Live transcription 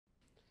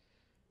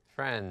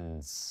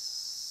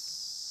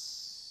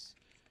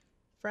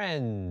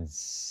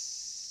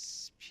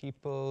Friends,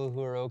 people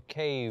who are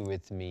okay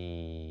with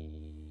me.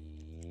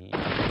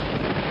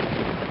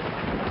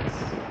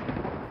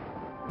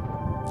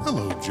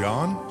 Hello,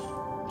 Jon.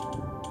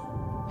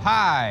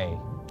 Hi.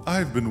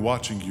 I've been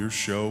watching your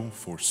show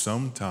for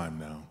some time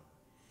now.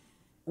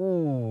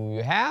 Ooh,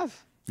 you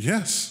have?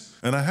 Yes,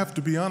 and I have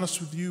to be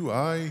honest with you,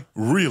 I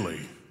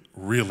really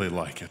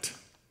like it.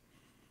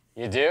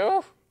 You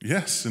do?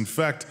 Yes, in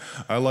fact,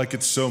 I like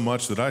it so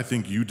much that I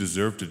think you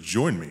deserve to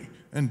join me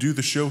and do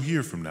the show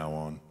here from now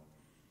on.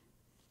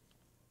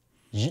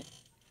 You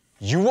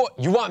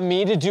want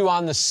me to do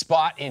On the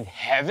Spot in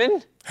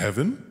heaven?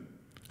 Heaven?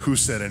 Who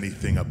said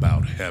anything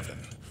about heaven?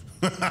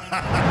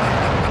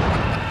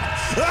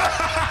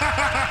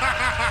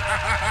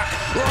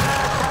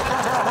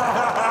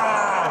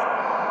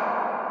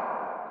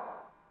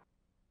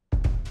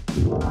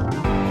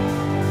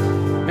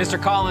 Mr.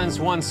 Collins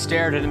once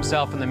stared at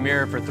himself in the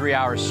mirror for 3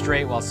 hours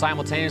straight while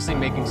simultaneously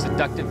making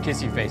seductive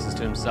kissy faces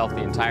to himself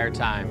the entire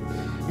time.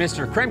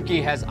 Mr.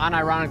 Kremke has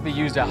unironically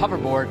used a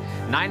hoverboard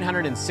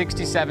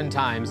 967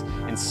 times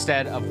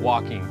instead of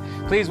walking.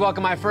 Please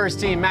welcome my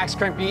first team, Max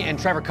Kremke and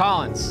Trevor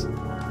Collins.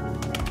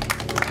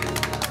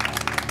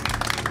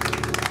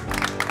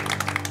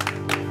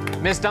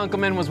 Miss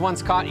Dunkelman was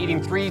once caught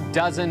eating 3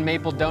 dozen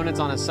maple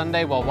donuts on a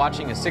Sunday while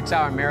watching a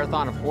 6-hour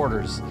marathon of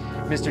Hoarders.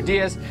 Mr.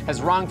 Diaz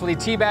has wrongfully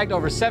teabagged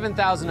over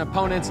 7,000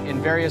 opponents in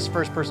various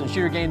first-person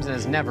shooter games and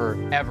has never,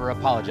 ever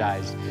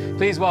apologized.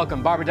 Please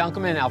welcome Barbara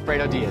Dunkelman and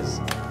Alfredo Diaz.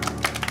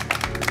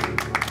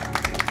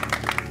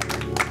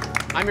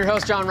 I'm your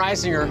host, Jon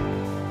Risinger.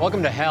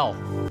 Welcome to hell.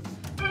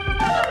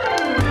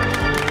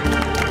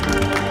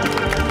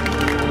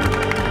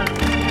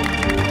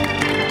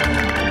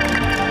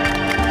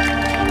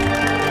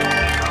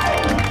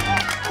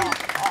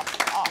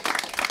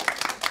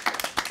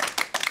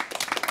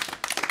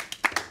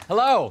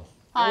 Hello.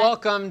 Hi.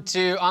 Welcome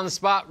to On the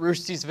Spot,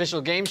 Rooster Teeth's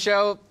official game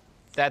show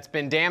that's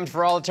been damned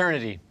for all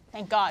eternity.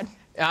 Thank God.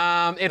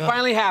 It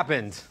finally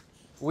happened.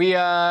 We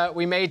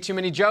made too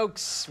many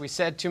jokes, we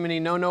said too many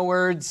no-no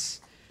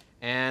words,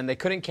 and they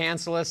couldn't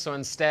cancel us, so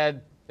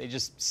instead, they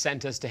just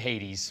sent us to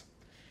Hades.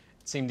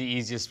 It seemed the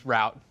easiest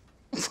route.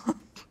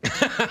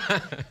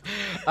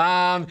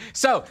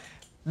 So,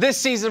 this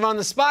season of On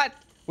the Spot,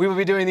 we will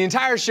be doing the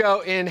entire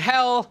show in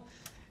hell,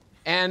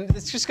 and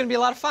it's just going to be a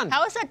lot of fun.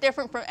 How is that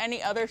different from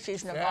any other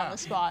season of On the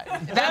Spot?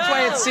 That's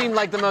why it seemed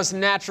like the most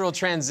natural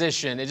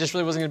transition. It just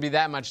really wasn't going to be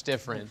that much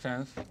different.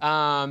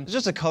 It's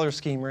just a color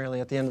scheme, really,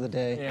 at the end of the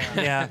day.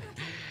 Yeah.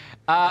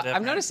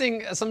 I'm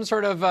noticing some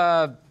sort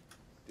of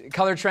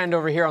color trend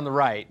over here on the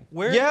right.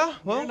 We're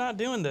not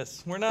doing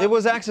this. We're not. It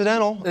was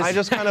accidental. I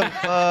just kind of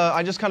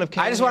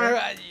came. I just want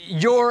to.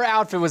 Your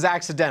outfit was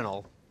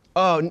accidental.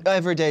 Oh,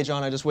 every day,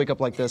 Jon, I just wake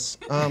up like this.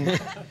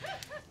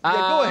 Yeah,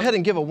 go ahead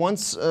and give a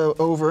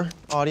once-over,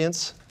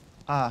 audience.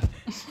 Hi.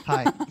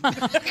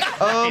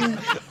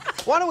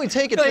 Why don't we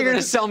take it? I feel like you're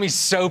gonna sell me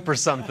soap or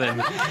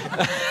something.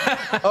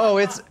 Oh,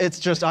 it's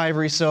just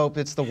Ivory soap.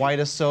 It's the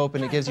whitest soap,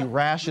 and it gives you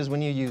rashes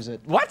when you use it.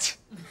 What?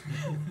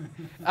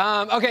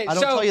 Okay, I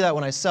don't tell you that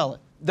when I sell it.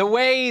 The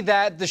way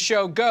that the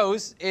show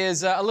goes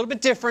is a little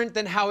bit different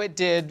than how it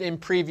did in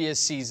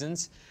previous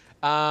seasons.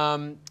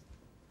 No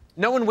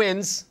one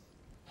wins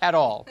at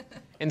all.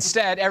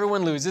 Instead,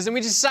 everyone loses, and we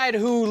decide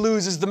who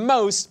loses the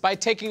most by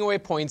taking away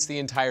points the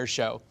entire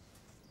show.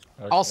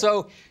 Okay.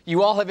 Also,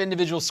 you all have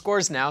individual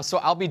scores now, so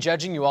I'll be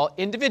judging you all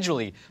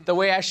individually, the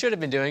way I should have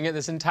been doing it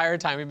this entire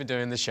time we've been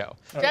doing the show.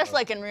 Just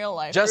like in real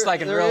life. Just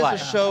like in real life.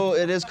 There is a show,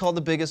 it is called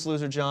The Biggest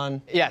Loser,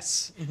 Jon.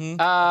 Yes. It's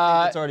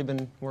already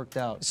been worked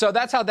out. So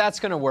that's how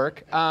that's going to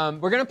work. We're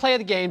going to play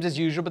the games as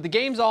usual, but the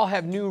games all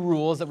have new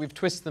rules that we've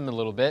twisted them a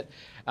little bit,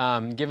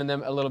 giving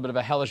them a little bit of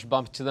a hellish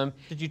bump to them.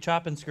 Did you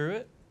chop and screw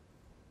it?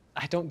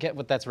 I don't get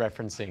what that's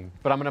referencing,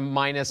 but I'm going to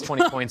minus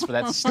 20 points for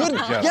that stupid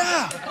joke.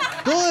 Yeah,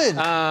 good.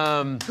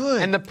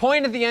 Good. And the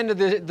point at the end of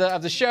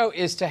the show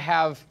is to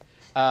have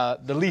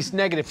the least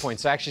negative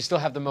points, so actually still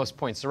have the most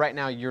points. So right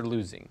now you're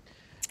losing,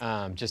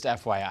 just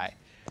FYI.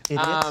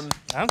 I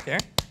don't care.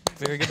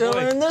 Very good Still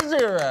in boy. the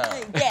zero.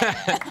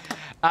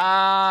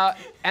 Yeah.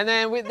 And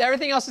then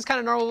everything else is kind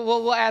of normal.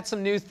 We'll add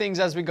some new things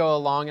as we go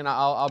along, and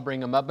I'll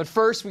bring them up. But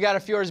first, we got a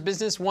few orders of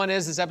business. One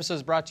is this episode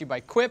is brought to you by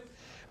Quip,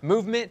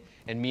 Movement,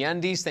 and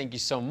MeUndies. Thank you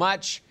so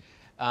much.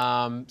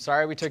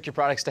 Sorry we took your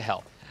products to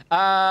hell.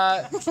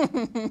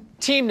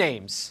 Team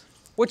names.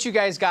 What you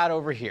guys got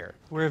over here?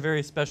 We're a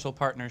very special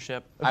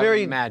partnership. I would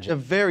imagine. A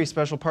very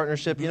special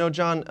partnership. You know,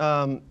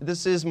 Jon,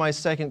 this is my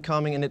second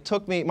coming, and it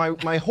took me,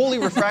 my holy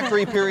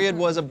refractory period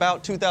was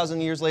about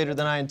 2,000 years later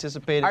than I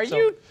anticipated. Are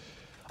you?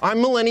 I'm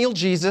Millennial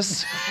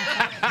Jesus,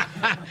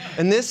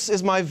 and this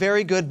is my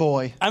very good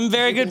boy. I'm a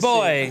very good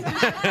boy.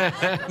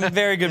 I'm a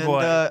very good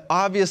boy.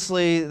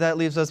 Obviously, that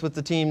leaves us with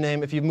the team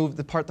name, if you move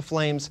the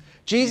Flames,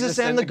 Jesus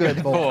and the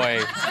Good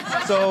Boy.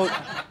 So,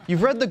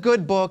 you've read the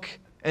good book,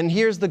 and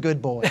here's the good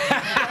boy.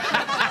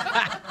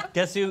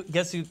 Guess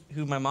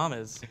who my mom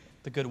is?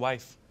 The good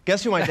wife.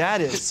 Guess who my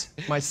dad is?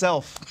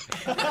 Myself.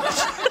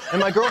 And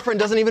my girlfriend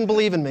doesn't even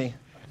believe in me.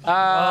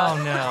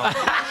 Oh, no.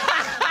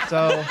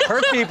 So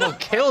Her people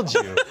killed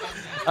you.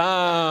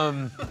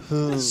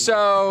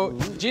 So,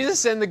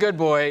 Jesus and the Good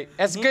Boy,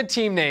 that's a good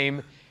team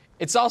name.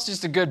 It's also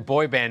just a good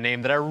boy band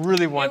name that I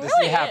really want to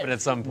see happen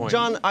at some point.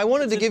 Jon, I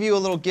wanted to give you a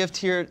little gift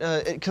here,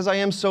 because I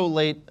am so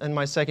late in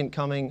my second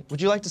coming.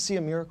 Would you like to see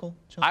a miracle,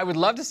 Jon? I would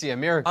love to see a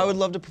miracle. I would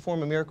love to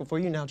perform a miracle for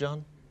you now,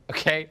 Jon.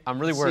 Okay, I'm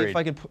really See worried.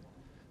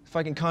 if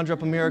I can conjure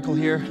up a miracle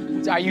here.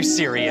 Are you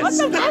serious?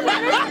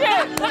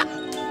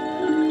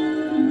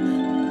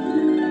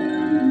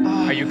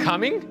 Are you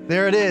coming?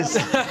 There it is.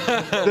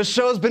 The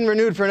show's been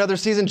renewed for another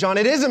season, Jon.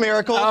 It is a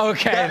miracle.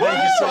 Okay,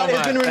 thank you so much.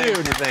 It's been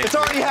renewed. It's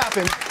already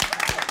happened.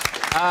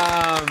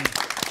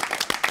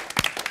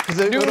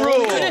 New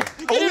rule.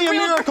 Only a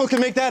miracle can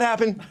make that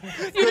happen.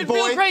 You did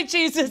real great,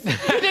 Jesus.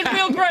 You did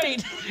real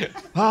great.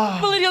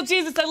 Millennial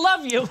Jesus, I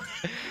love you.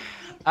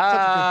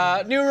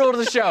 New rule to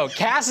the show.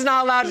 Cass is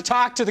not allowed to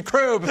talk to the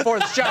crew before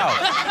the show.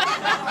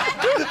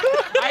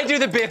 I do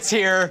the bits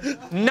here,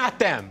 not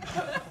them.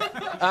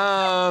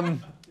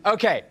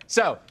 Okay,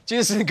 so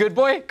Jesus is the Good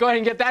Boy. Go ahead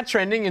and get that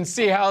trending and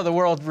see how the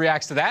world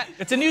reacts to that.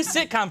 It's a new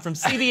sitcom from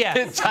CBS.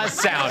 It does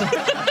sound.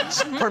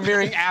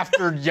 Premiering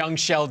after Young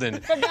Sheldon.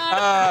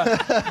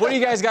 What do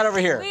you guys got over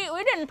here?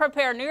 We didn't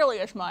prepare nearly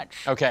as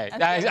much. Okay,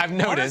 I've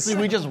noticed. Honestly,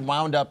 we just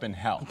wound up in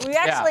hell. We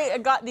actually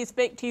got these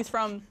fake teeth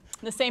from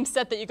the same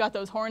set that you got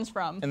those horns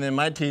from. And then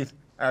my teeth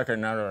are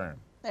another.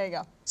 There you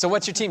go. So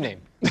what's your team name?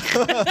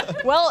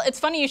 Well, it's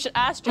funny you should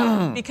ask,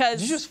 Jon, because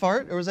Did you just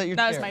fart, or was that your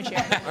that chair? was my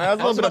chair. A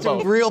little bit of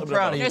both. I'm real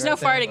proud of you. There's no right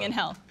there. farting in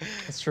hell.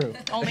 That's true.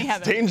 Only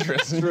heaven.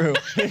 Dangerous. True.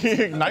 You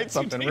ignite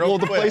something real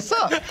Hold the quick. place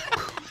up.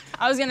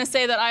 I was gonna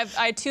say that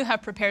I too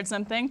have prepared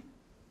something.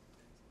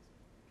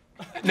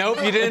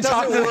 Nope, you didn't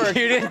talk to them.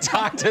 You didn't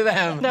talk to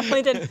them.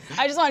 Definitely didn't.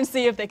 I just wanted to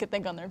see if they could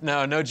think on their.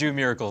 No Jew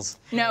miracles.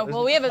 No.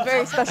 Well, we have a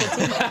very special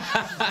team.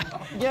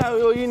 Yeah,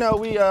 well, you know,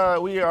 we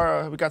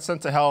got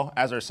sent to hell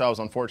as ourselves,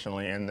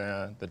 unfortunately, and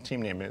the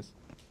team name is.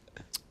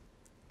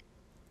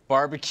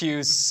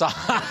 Barbecue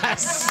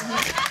sauce.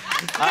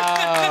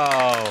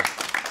 Oh.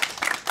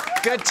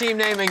 Good team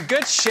name and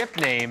good ship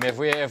name if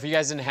you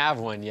guys didn't have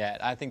one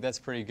yet. I think that's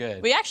pretty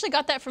good. We actually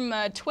got that from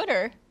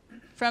Twitter,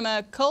 from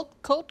a Colt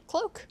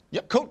Cloak.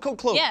 Yep, coat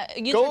cloak. Yeah,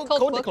 use Colt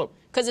Colt Cloak.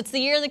 Because it's the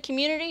year of the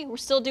community. We're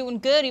still doing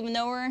good, even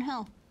though we're in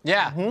hell.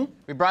 Yeah,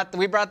 we brought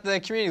the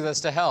community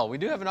list to hell. We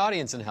do have an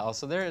audience in hell,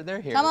 so they're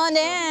here. Come on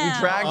down. We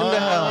dragged him to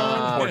hell.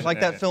 Unfortunate.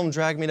 Like that film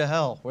Drag Me to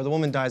Hell, where the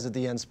woman dies at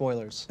the end.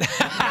 Spoilers.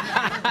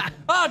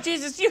 Oh,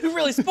 Jesus, you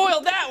really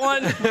spoiled that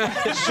one.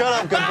 Shut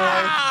up, good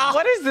boy.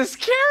 What is this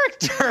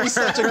character? He's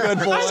such a good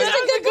boy. Just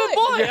a good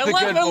boy. You're the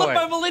good I love boy.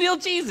 my millennial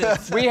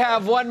Jesus. We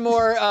have one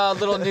more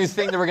little new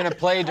thing that we're gonna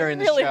play during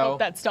the Really show. hope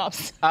that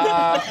stops.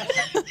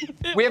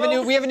 We have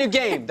a new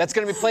game that's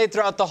gonna be played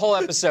throughout the whole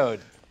episode.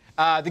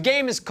 The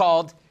game is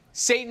called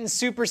Satan's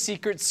Super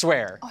Secret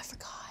Swear. Oh, I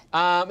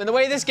forgot. And the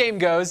way this game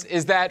goes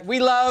is that we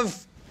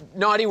love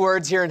naughty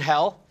words here in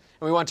hell,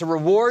 and we want to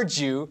reward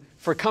you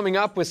for coming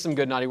up with some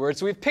good naughty words.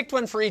 So we've picked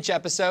one for each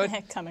episode.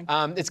 Coming.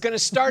 It's going to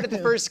start at the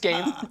first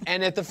game,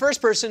 and at the first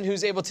person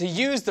who's able to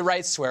use the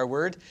right swear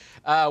word,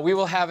 we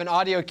will have an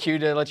audio cue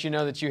to let you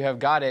know that you have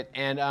got it,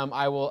 and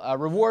I will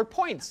reward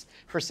points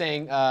for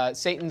saying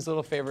Satan's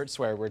little favorite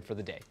swear word for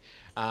the day.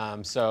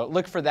 So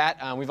look for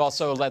that. We've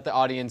also let the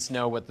audience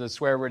know what the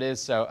swear word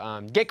is.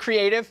 So get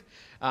creative.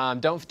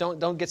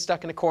 Don't get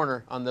stuck in a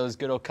corner on those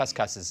good old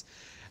cusses.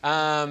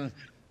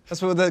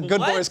 That's what the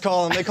good boys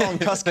call him. They call him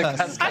cuss.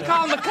 I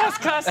call him the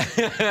cuss,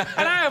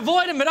 and I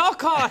avoid him at all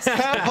costs.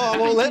 Papa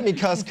won't let me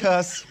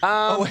cuss.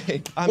 Oh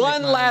wait.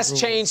 One last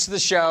change to the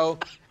show.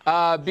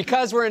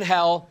 Because we're in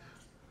hell,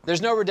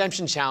 there's no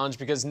redemption challenge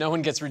because no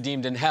one gets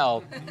redeemed in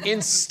hell.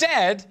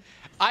 Instead,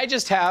 I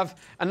just have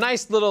a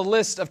nice little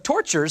list of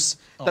tortures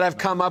that I've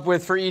come up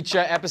with for each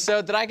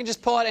episode that I can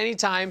just pull out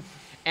anytime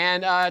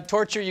and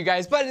torture you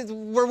guys. But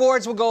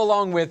rewards will go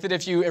along with it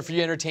if you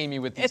entertain me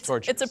with these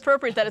tortures. It's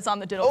appropriate that it's on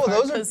the diddle Oh,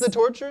 card, those are the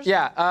tortures?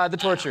 Yeah, the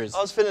tortures.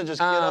 I was finna just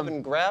get up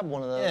and grab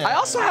one of those. I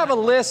also have a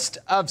list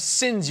of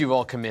sins you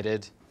all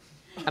committed,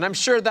 and I'm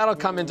sure that'll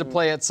come into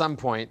play at some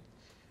point.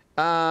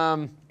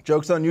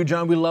 Joke's on you,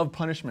 Jon. We love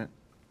punishment.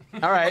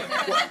 All right.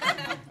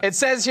 It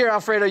says here,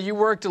 Alfredo, you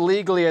worked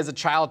illegally as a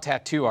child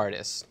tattoo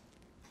artist.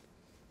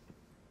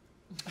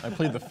 I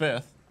plead the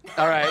fifth.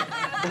 All right.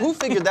 Who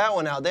figured that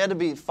one out? They had to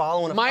be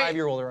following a My-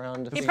 5-year-old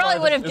around. He probably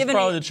would have It's given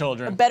probably me the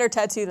children. a better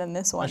tattoo than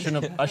this one.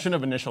 I shouldn't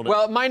have initialed it.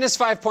 Well, minus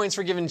 5 points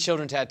for giving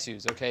children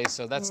tattoos, okay?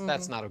 So that's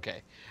not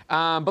okay.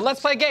 But let's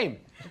play a game.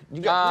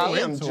 You got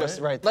into Liam just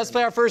it. right there. Let's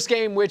play our first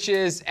game, which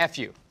is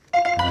FU.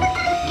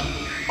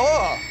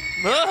 Oh!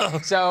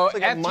 So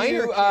Like a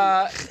minor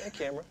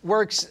camera.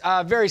 works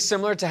very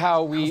similar to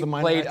how we the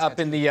minor played eye up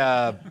in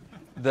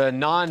the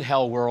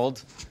non-hell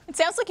world. It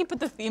sounds like you put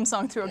the theme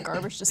song through a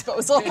garbage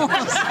disposal. He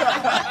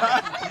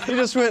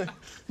just went.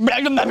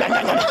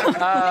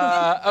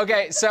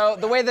 Okay, so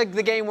the way the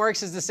game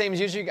works is the same as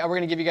usual. We're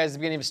going to give you guys the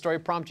beginning of a story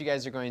prompt. You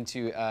guys are going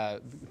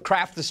to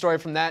craft the story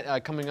from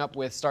that, coming up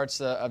with starts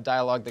of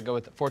dialogue that go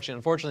with fortunate and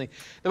unfortunately.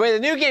 The way the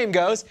new game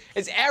goes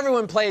is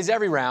everyone plays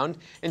every round,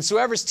 and so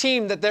whoever's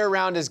team that their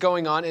round is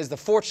going on is the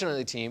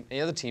fortunately team, and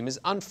the other team is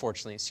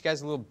unfortunately. So you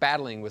guys are a little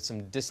battling with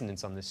some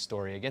dissonance on this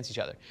story against each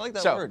other. I like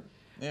that word.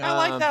 Yeah.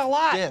 I like that a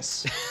lot.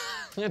 Yes.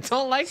 I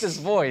don't like this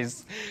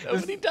voice.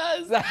 Nobody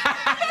does.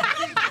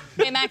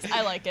 Hey, Max,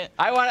 I like it.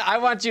 I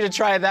want you to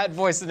try that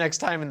voice the next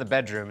time in the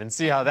bedroom and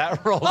see how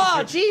that rolls.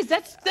 Oh, geez,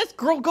 that's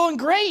going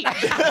great.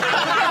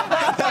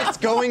 That's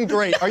going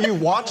great. Are you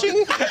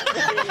watching?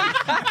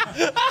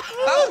 That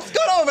looks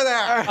good over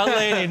there. A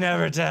lady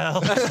never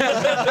tells.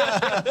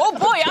 Oh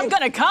boy, I'm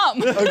gonna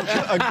come.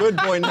 A good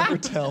boy never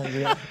tells.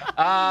 Yeah.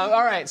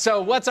 All right,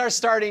 so what's our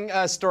starting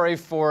story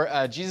for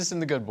Jesus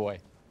and the Good Boy?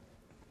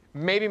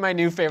 Maybe my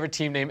new favorite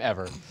team name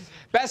ever.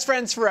 Best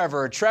friends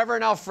forever, Trevor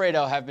and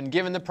Alfredo have been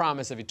given the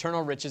promise of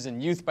eternal riches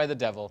and youth by the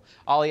devil.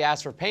 All he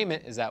asks for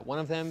payment is that one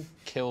of them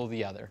kill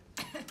the other.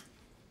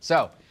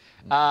 So,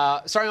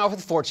 starting off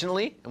with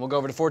fortunately, and we'll go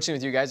over to fortunately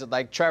with you guys. I'd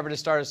like Trevor to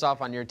start us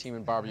off on your team,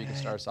 and Barbara, you can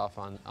start us off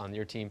on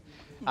your team.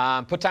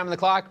 Put time on the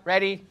clock.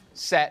 Ready,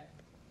 set,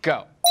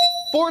 go.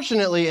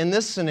 Fortunately, in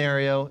this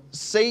scenario,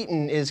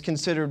 Satan is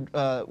considered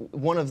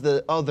one of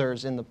the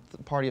others in the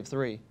party of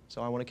three,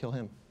 so I want to kill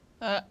him.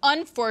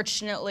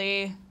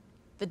 Unfortunately,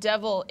 the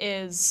devil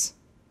is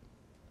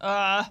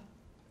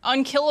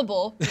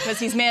unkillable because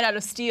he's made out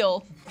of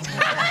steel.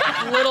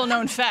 Little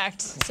known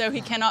fact, so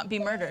he cannot be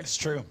murdered. It's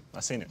true.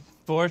 I've seen it.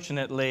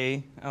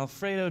 Fortunately,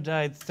 Alfredo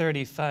died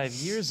 35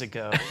 years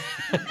ago,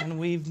 and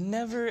we've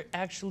never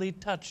actually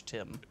touched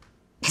him.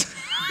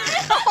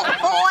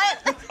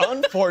 What?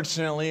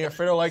 Unfortunately,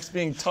 Alfredo likes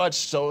being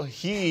touched, so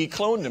he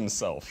cloned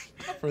himself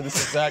for this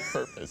exact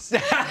purpose.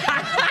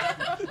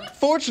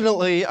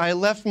 Fortunately, I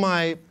left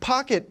my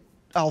pocket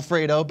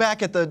Alfredo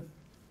back at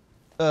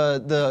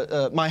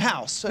my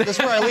house. That's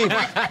where I leave him.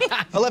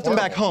 I left him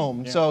back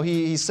home, so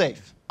he's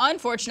safe.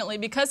 Unfortunately,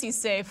 because he's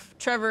safe,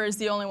 Trevor is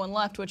the only one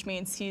left, which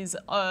means he's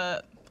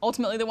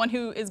ultimately the one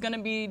who is going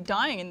to be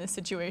dying in this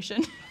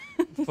situation.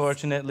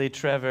 Fortunately,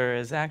 Trevor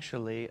is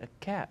actually a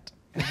cat.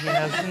 And he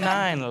has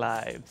 9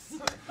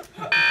 lives.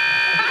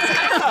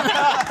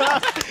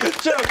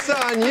 Joke's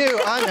on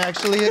you. I'm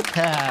actually a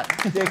cat.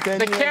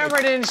 The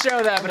camera didn't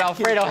show that, but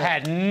Alfredo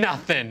had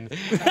nothing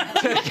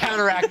to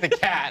counteract the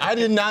cat. I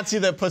did not see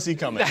that pussy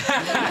coming.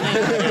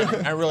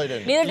 I really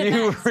didn't. Neither did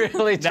You Max.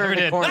 really turned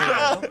a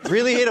corner.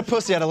 Really hit a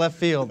pussy out of left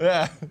field.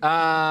 Yeah.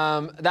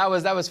 That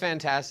was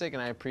fantastic,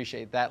 and I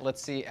appreciate that.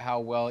 Let's see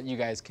how well you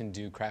guys can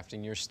do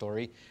crafting your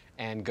story,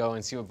 and go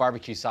and see what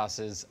Barbecue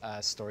Sauce's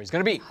story is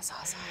going to be.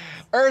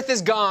 Earth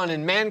is gone,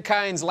 and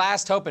mankind's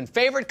last hope and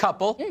favorite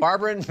couple,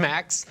 Barbara and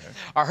Max,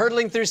 are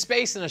hurtling through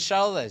space in a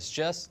shuttle that has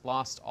just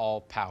lost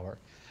all power.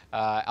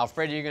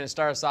 Alfredo, you're going to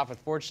start us off with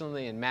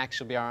fortunately, and Max,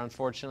 you'll be our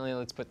unfortunately.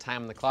 Let's put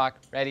time on the clock.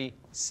 Ready,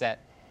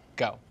 set,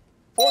 go.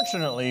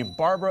 Fortunately,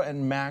 Barbara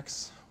and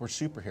Max were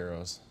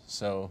superheroes,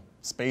 so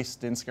space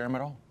didn't scare them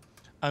at all.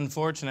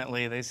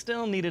 Unfortunately, they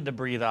still needed to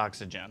breathe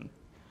oxygen.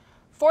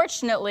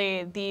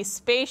 Fortunately, the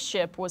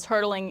spaceship was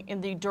hurtling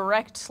in the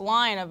direct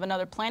line of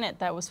another planet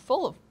that was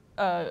full of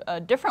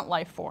a different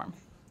life form.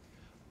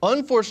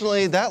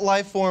 Unfortunately, that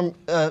life form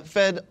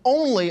fed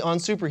only on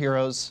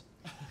superheroes,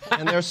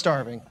 and they're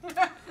starving.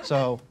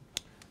 So,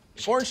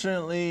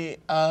 Fortunately,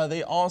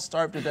 they all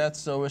starved to death,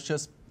 so it's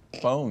just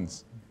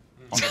bones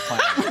on the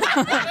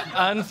planet.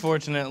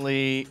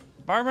 Unfortunately,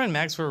 Barbara and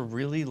Max were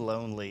really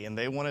lonely, and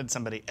they wanted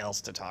somebody else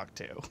to talk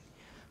to.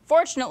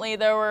 Fortunately,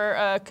 there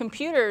were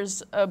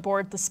computers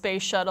aboard the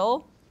space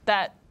shuttle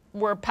that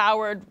were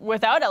powered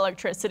without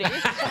electricity,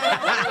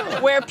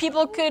 where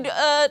people could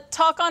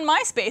talk on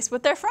MySpace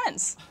with their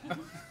friends.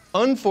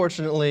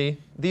 unfortunately,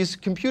 these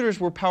computers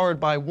were powered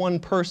by one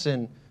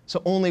person,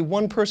 so only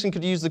one person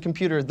could use the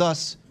computer,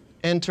 thus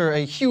enter a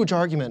huge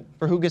argument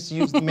for who gets to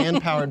use the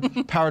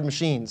man-powered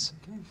machines.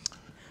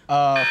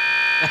 I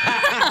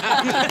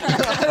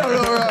don't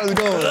know where I was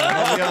going with that,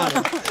 I'll be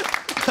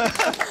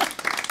honest.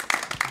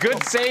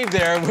 Good save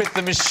there with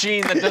the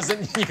machine that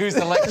doesn't use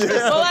electricity.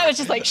 Well, I was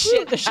just like,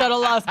 shit, the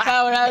shuttle lost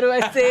power. How do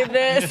I save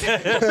this?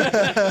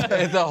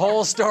 The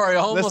whole story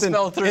almost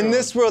fell through. In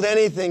this world,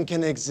 anything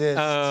can exist.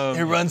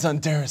 It runs on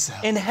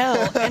Duracell. In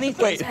hell,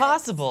 anything's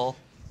possible.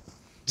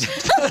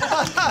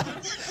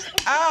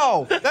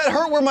 Ow! That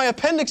hurt where my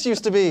appendix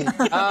used to be.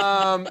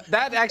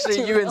 That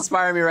actually, you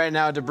inspire me right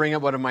now to bring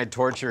up one of my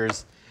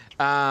tortures.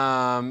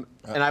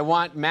 And I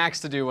want Max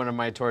to do one of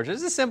my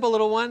tortures. It's a simple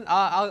little one.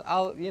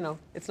 I'll you know,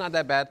 it's not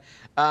that bad.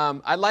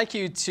 I'd like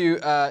you to,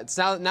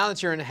 now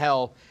that you're in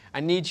hell,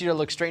 I need you to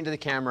look straight into the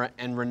camera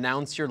and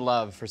renounce your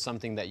love for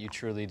something that you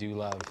truly do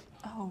love.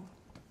 Oh.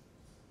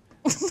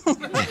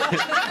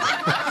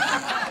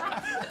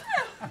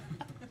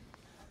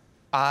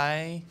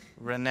 I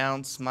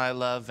renounce my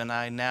love, and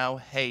I now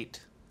hate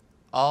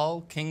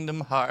all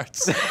Kingdom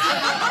Hearts.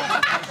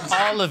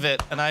 All of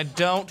it. And I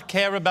don't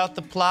care about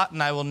the plot,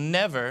 and I will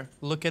never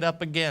look it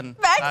up again.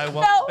 Max, I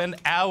won't no. spend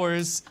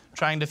hours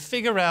trying to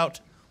figure out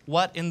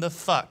what in the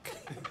fuck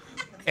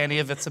any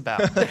of it's about.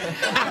 Max,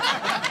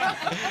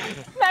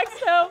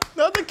 no.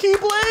 Not the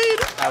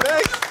Keyblade!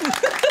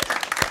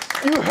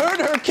 You heard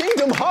her,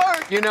 Kingdom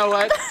Heart! You know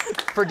what?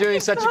 For doing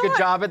such a good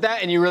job at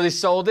that, and you really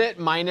sold it,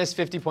 minus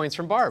 50 points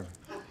from Barb.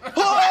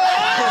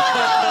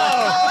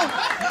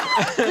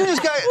 You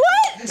just got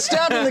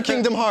stabbed in the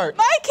Kingdom Heart.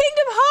 My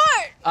Kingdom Heart!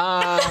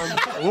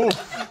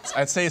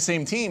 I'd say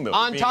same team, but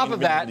On top of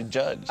that,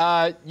 judge.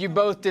 you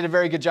both did a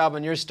very good job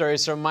on your story,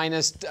 so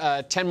minus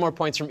 10 more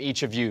points from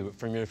each of you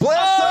from your.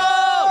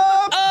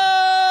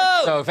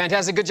 So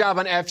fantastic, good job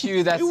on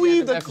FU. That's the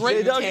end of FU.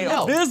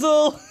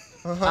 Bizzle!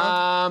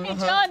 Hey,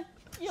 John,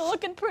 you're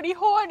looking pretty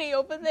horny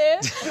over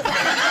there.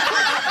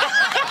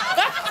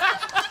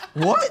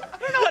 What? I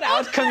don't know what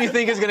outcome you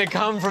think is going to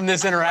come from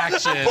this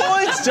interaction.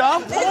 Points,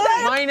 John!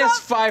 Minus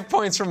 5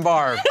 points from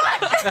Barb.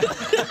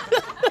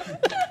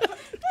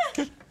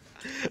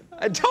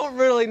 I don't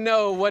really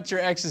know what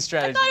your ex's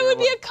strategy I thought it would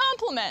be was. a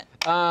compliment.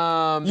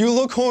 You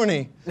look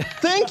horny.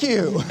 Thank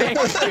you.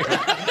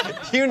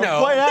 You know,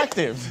 Quite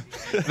active.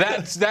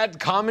 that's that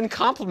common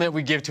compliment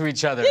we give to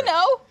each other. You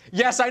know.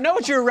 Yes, I know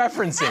what you're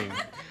referencing.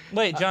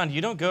 Wait, John,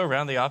 you don't go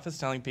around the office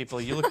telling people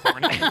you look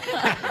horny?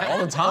 All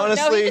the time. No, he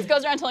Honestly, just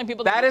goes around telling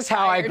people That they're is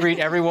how I tired. greet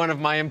every one of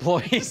my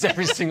employees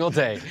every single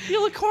day.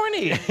 You look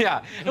horny.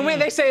 Yeah, and when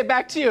they say it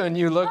back to you, and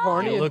you look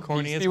horny, You and look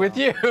horny peace as be with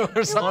you,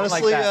 or something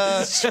honestly, like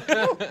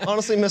that.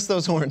 honestly missed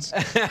those horns.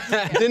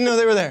 Didn't know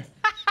they were there.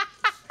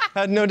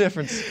 Had no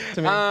difference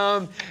to me.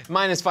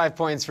 Minus 5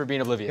 points for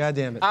being oblivious. God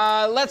damn it.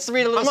 Let's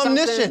read a little I'm something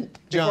omniscient,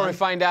 before John. we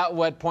find out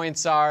what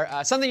points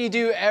are. Something you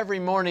do every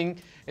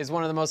morning is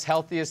one of the most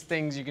healthiest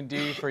things you can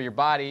do for your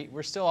body.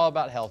 We're still all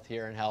about health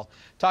here in Hell.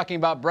 Talking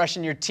about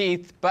brushing your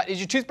teeth, but is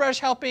your toothbrush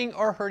helping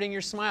or hurting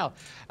your smile?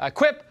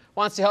 Quip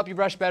wants to help you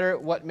brush better.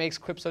 What makes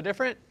Quip so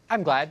different?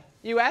 I'm glad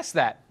you asked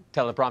that,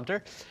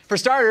 teleprompter. For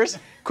starters,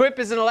 Quip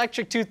is an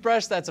electric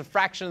toothbrush that's a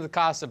fraction of the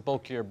cost of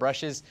bulkier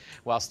brushes,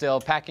 while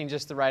still packing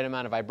just the right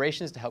amount of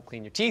vibrations to help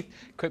clean your teeth.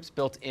 Quip's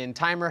built-in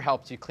timer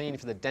helps you clean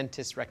for the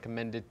dentist's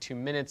recommended 2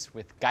 minutes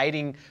with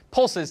guiding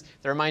pulses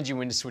that remind you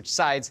when to switch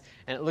sides,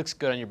 and it looks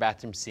good on your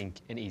bathroom sink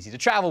and easy to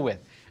travel with.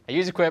 I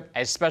use a Quip.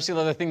 I especially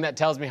love the thing that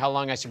tells me how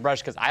long I should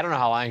brush, because I don't know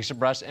how long I should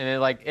brush,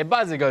 and it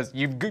buzzes. It goes,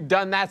 you've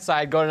done that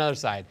side, go to another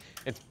side.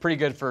 It's pretty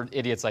good for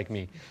idiots like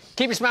me.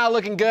 Keep your smile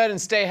looking good and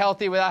stay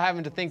healthy without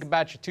having to think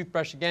about your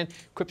toothbrush again.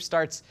 Quip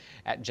starts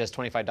at just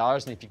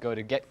 $25, and if you go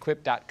to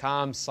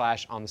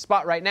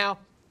getquip.com/onthespot right now,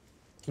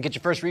 you get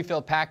your first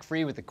refill pack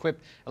free with the Quip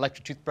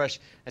electric toothbrush.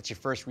 That's your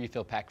first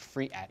refill pack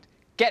free at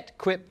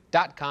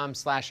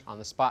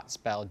getquip.com/onthespot,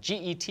 spelled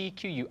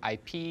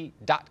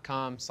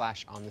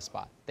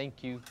getquip.com/onthespot.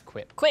 Thank you,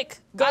 Quip. Quick,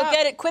 go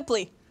get it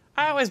quickly.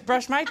 I always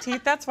brush my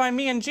teeth. That's why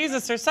me and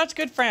Jesus are such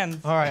good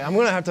friends. All right, I'm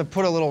gonna have to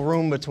put a little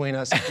room between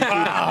us. You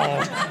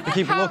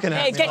keep looking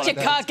at Hey, me get like your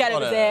that. cock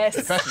out of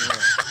his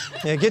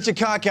ass. Yeah, get your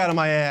cock out of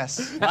my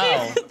ass.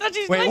 Wow.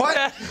 Wait, Wait,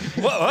 what?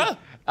 What?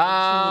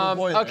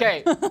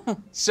 Okay,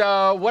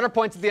 so what are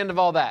points at the end of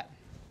all that?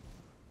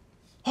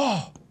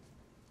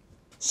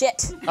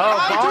 Shit.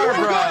 Oh,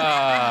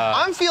 Barbara!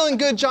 I'm feeling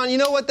good, John. You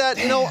know what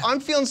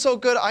I'm feeling so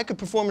good, I could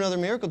perform another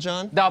miracle,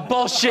 John. No,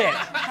 bullshit!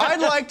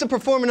 I'd like to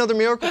perform another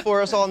miracle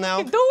for us all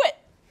now. Do it.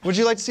 Would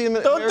you like to see a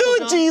miracle, Don't do it,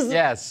 John? Jesus.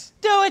 Yes.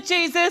 Do it,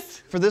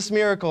 Jesus. For this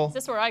miracle, Is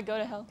this where I go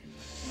to hell?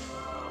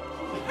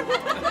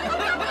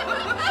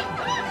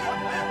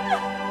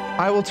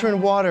 I will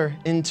turn water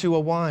into a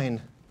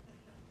wine.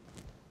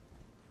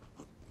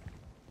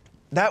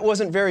 That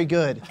wasn't very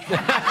good.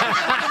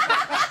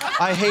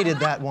 I hated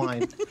that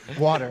wine.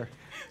 Water.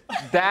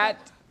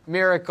 That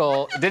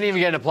miracle didn't even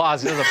get an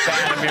applause. It was a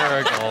bad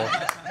miracle.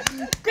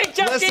 Great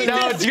job, Listen, Jesus.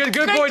 No, it's good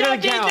Great boy job,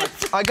 doesn't count.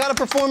 Jesus. I gotta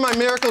perform my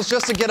miracles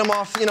just to get them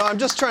off. I'm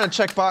just trying to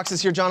check boxes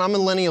here, John. I'm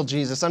millennial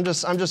Jesus. I'm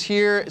just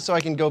here so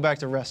I can go back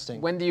to resting.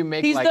 When do you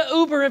make He's like? the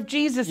Uber of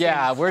Jesus.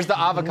 Yeah, where's the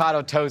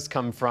avocado toast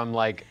come from?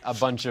 Like a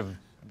bunch of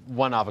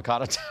one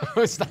avocado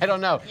toast? I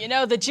don't know. You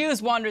know, the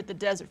Jews wandered the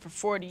desert for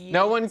 40 years.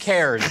 No one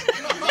cares.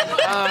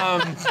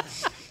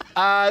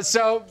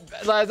 So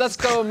let's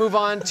go move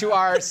on to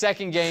our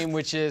second game,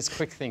 which is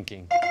quick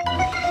thinking.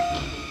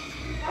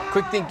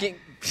 Quick thinking.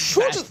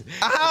 Forgot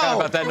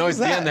about that noise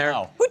at the end there.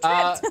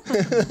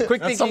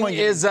 Quick thinking someone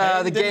is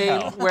getting the paid game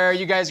now. where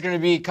you guys are going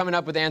to be coming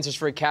up with answers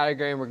for a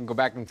category, and we're going to go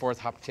back and forth,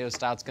 hot potato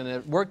style. It's going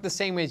to work the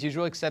same way as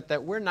usual, except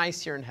that we're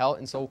nice here in Hell,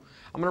 and so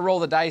I'm going to roll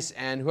the dice,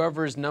 and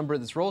whoever's number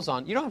this rolls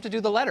on, you don't have to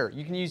do the letter.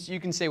 You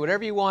can say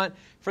whatever you want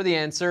for the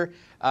answer.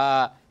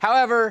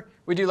 However,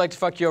 we do like to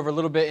fuck you over a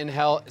little bit in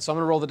Hell, so I'm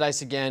going to roll the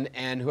dice again,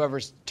 and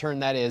whoever's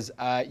turn that is,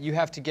 you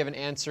have to give an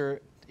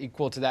answer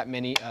equal to that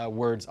many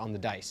words on the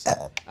dice.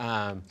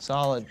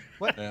 Solid.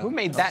 What? Who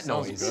made that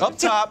noise? Up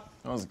top.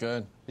 That was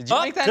good. Did you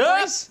make that top.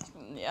 noise?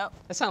 Yep.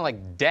 That sounded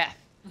like death.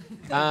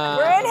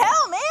 We're in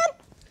hell, man.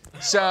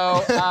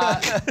 So,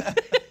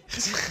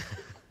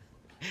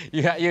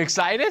 You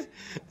excited?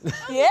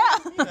 Yeah.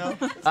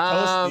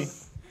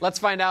 Let's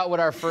find out what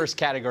our first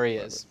category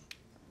is.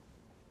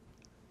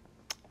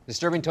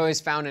 Disturbing toys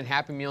found in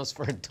Happy Meals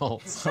for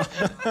adults. All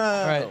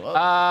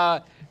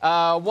right.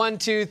 1,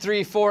 2,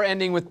 3, 4,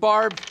 ending with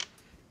Barb.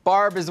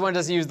 Barb is the one who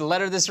doesn't use the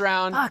letter this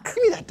round. Fuck.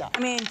 Give me that die. I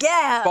mean,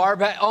 yeah. Barb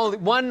had only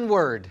one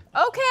word.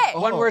 Okay.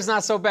 One word's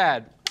not so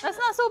bad. That's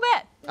not so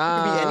bad. It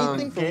could be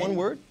anything for one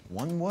word.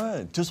 One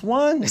word. Just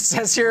one. It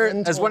says here,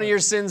 as one of your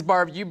sins,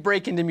 Barb, you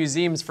break into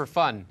museums for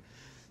fun.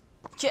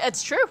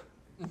 It's true.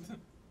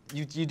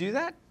 You do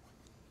that?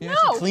 No.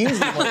 Cleans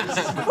the place. Who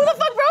the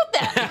fuck wrote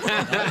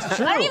that?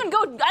 I didn't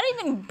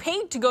even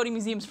pay to go to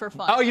museums for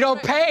fun. Oh, you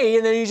don't pay,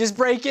 and then you just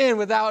break in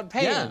without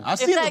paying. Yeah, I've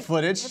seen the that-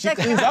 footage. if She that-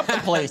 cleans up the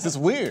place. It's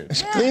weird.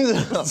 Cleans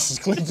it up. She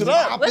cleans it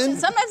up. Listen,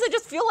 sometimes I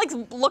just feel like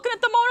looking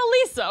at the Mona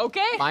Lisa,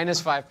 okay? Minus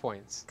 5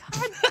 points.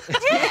 God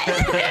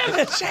damn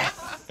it.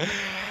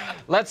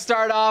 Let's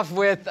start off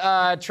with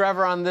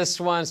Trevor on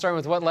this one, starting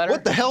with what letter?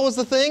 What the hell was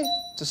the thing?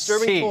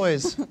 Disturbing C.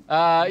 toys.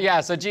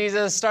 Yeah, so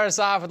Jesus, start us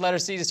off with letter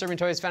C, disturbing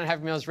toys found in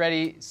Happy Meals.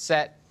 Ready,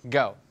 set,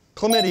 go.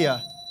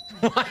 Chlamydia.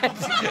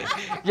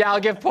 Yeah, I'll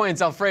give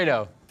points,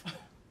 Alfredo.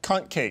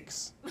 Cunt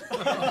cakes.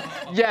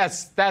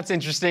 Yes, that's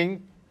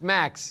interesting.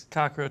 Max.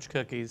 Cockroach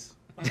cookies.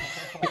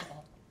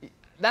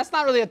 That's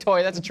not really a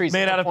toy, that's a treat.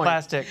 Made No out of point.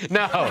 plastic.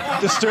 No.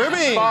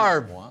 Disturbing.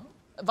 Barb.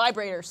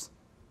 Vibrators.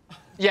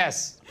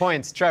 Yes,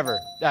 points. Trevor.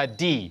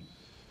 D.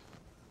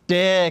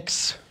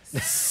 Dicks. Oh,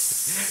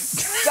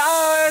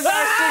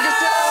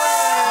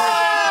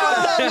 What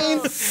does that mean?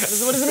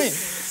 What does it mean?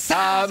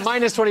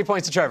 minus 20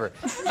 points to Trevor.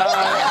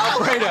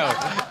 Alfredo.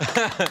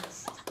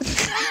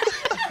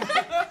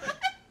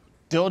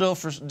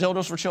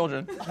 Dildos for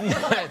children.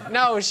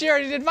 No, she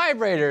already did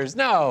vibrators.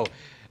 No.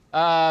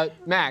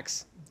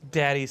 Max.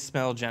 Daddy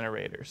smell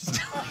generators.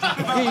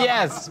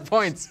 Yes,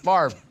 points.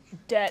 Barb.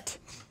 Debt.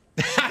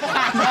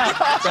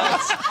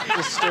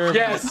 Disturbing.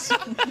 Yes.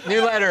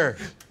 New letter.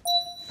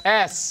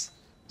 S.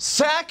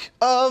 Sack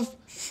of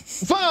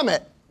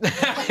vomit.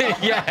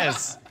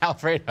 Yes.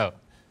 Alfredo.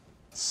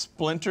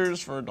 Splinters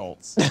for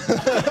adults.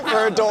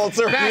 For adults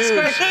are Max, huge.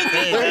 quick.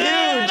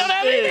 I don't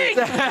have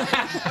anything.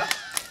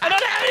 I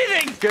don't have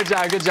anything. Good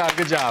job, good job,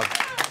 good job.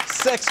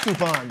 Sex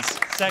coupons.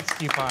 Sex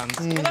coupons.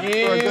 For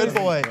a good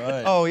boy.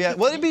 Oh yeah.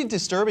 Well, it'd be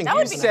disturbing. That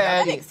would be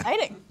said-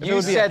 exciting. If it You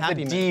would be a said the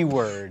happy D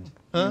word.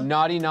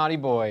 Naughty, naughty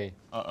boy.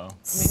 Uh-oh.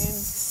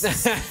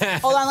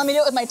 Hold on, let me do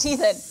it with my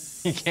teeth in.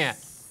 You can't.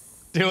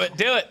 Do it.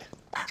 Do it.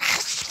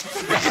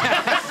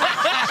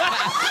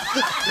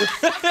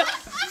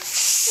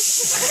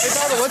 Hey,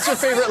 Barbara, what's your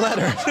favorite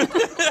letter?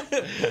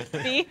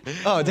 B.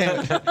 Oh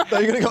damn. No,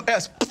 you're gonna go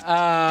S.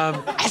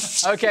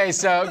 Okay,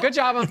 so good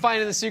job on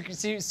finding the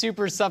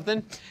super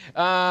something.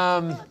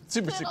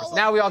 Super.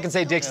 Now we all can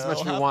say dicks as much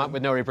as we want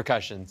with no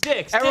repercussions.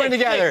 Dicks. Everyone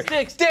dicks, together.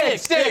 Dicks.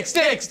 Dicks, dicks,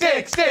 dicks,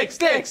 dicks, dicks,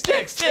 dicks,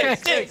 dicks,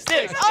 dicks, dicks,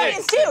 dicks.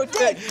 Audience too.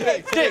 Dick.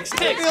 Dicks.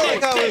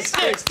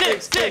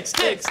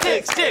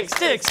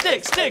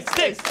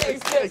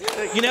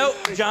 You know,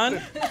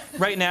 John,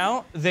 right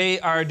now they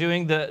are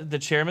doing the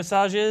chair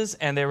massages,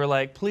 and they were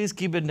like, "Please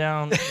keep it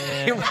down in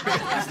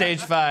stage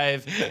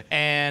 5."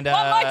 And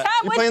One more time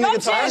with playing the drum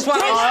guitar? chins.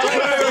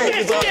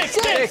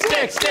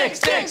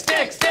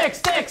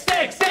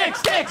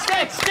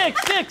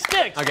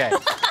 Okay.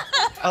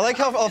 I like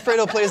how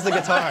Alfredo plays the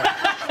guitar.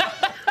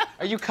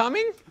 Are you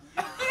coming?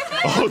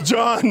 Oh,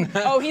 John.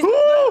 Oh, he's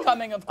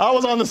coming of I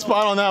was on the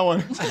spot on that one.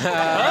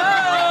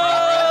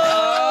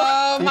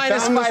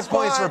 Minus found the 5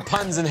 points for spot.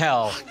 puns in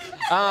hell.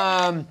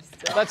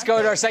 Let's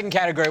go to our second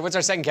category. What's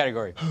our second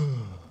category?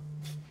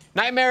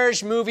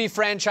 Nightmarish movie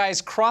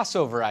franchise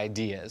crossover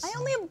ideas. I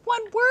only have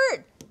one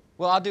word.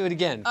 Well, I'll do it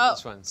again for Oh.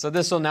 this one. So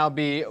this will now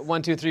be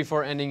 1, 2, 3,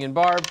 4, ending in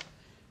Barb.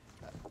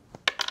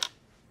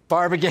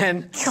 Barb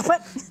again.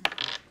 What?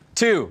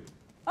 2.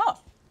 Oh.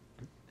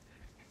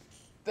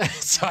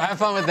 So have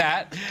fun with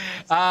that.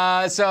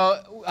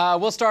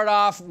 We'll start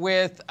off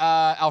with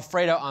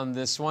Alfredo on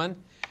this one.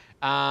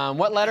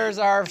 What letter is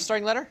our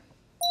starting letter?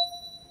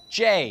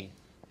 J.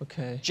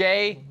 Okay.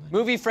 J.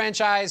 Movie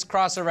franchise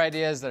crossover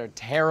ideas that are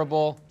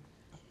terrible.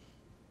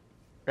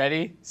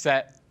 Ready,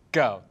 set,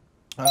 go.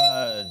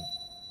 The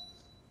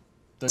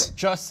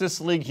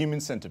Justice League Human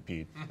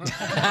Centipede.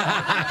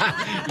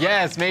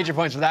 Yes, major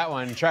points for that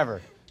one.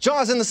 Trevor.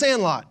 Jaws in the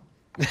Sandlot.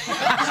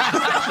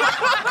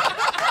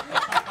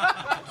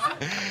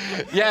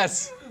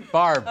 Yes,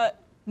 Barb.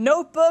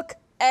 Notebook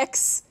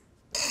X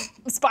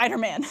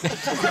Spider-Man.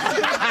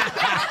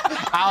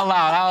 I'll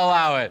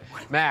allow it.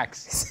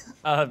 Max.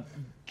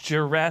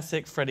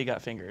 Jurassic Freddy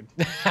Got Fingered.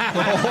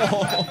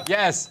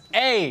 Yes,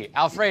 A.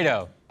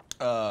 Alfredo.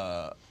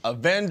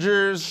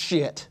 Avengers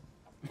Shit.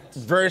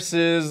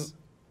 versus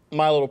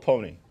My Little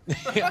Pony. Oh,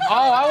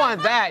 I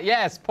want that.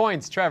 Yes,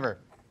 points. Trevor.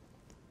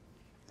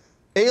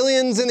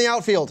 Aliens in the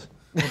outfield.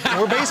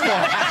 Or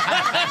baseball.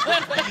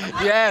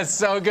 Yes,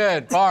 so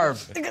good. Barb.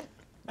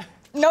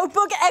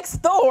 Notebook X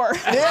Thor.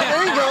 Yeah,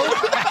 there you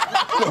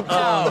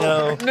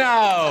go.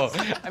 No.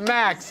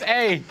 Max.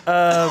 A.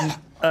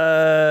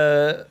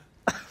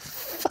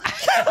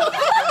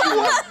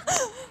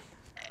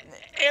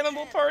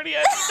 cannibal party.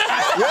 Yeah.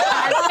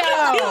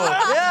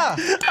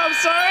 I'm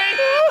sorry.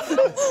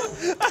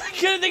 I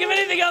couldn't think of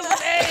anything else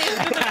with A.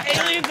 It's just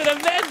aliens and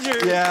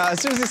Avengers. Yeah.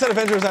 As soon as he said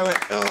Avengers, I went.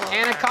 Ugh.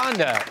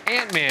 Anaconda,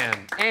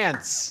 Ant-Man,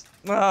 ants.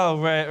 Oh,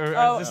 right. Or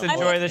just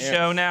enjoy the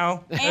show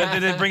now. Ants.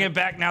 Did it bring it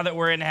back now that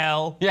we're in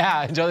hell?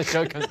 Yeah, until the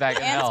show comes back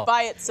in Ants hell.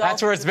 by itself.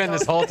 That's where it's been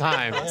this whole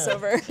time.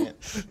 Crossover.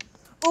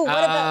 Ooh,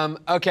 what about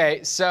Okay,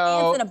 ants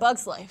so in a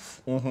bug's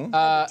life?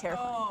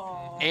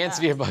 Terrifying. ants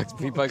via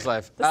Bug's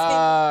Life.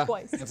 The same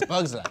twice. It's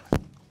Bugs Life.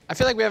 I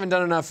feel like we haven't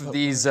done enough of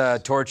these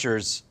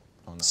tortures.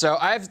 So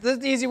I have the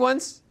easy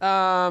ones.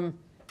 I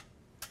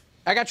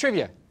got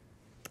trivia.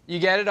 You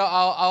get it,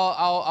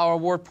 I'll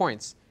award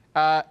points.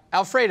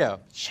 Alfredo.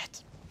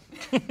 Shit.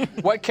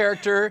 What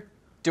character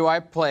do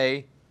I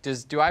play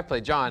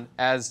John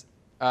as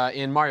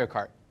in Mario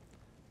Kart?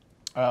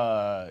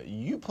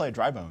 You play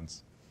Dry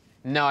Bones.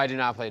 No, I do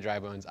not play Dry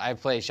Bones. I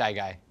play Shy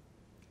Guy.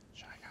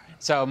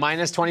 So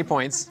minus 20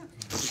 points.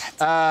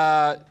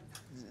 Trevor.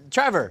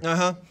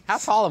 How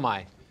tall am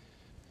I?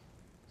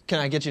 Can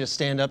I get you to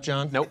stand up,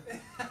 John? Nope.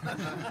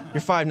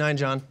 You're 5'9",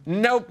 John.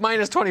 Nope,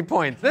 minus 20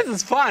 points. This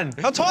is fun.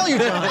 How tall are you,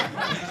 John?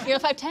 You're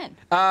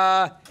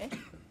 5'10".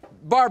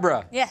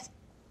 Barbara, Yes.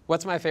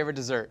 what's my favorite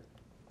dessert?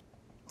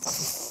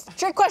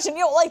 Trick question.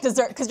 You don't like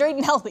dessert because you're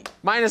eating healthy.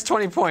 Minus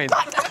 20 points.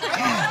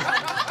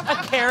 A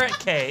carrot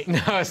cake. No,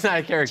 it's not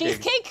a carrot cake.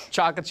 Cheesecake?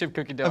 Chocolate chip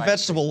cookie dough. A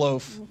vegetable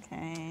loaf.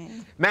 Okay.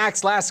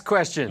 Max, last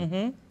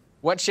question.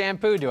 What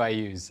shampoo do I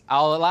use?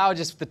 I'll allow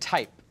just the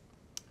type.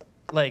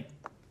 Like,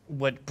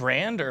 what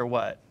brand or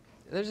what?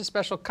 There's a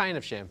special kind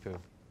of shampoo.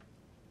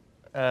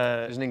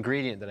 There's an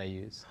ingredient that I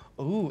use.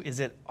 Ooh, is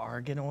it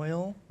argan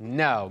oil?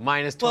 No,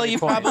 minus 20 Well, you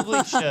points.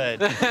 probably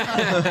should.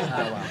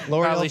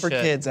 L'Oreal Probably for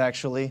should. kids,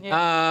 actually.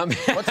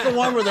 What's the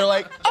one where they're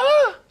like,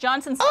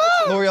 Johnson's.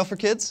 L'Oreal for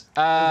kids?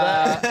 No,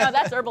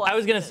 that's Herbalife. I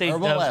was gonna say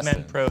Herbal Dove's lesson.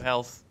 Men Pro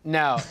Health.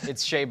 No,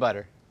 it's shea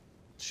butter.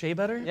 Shea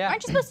butter? Yeah.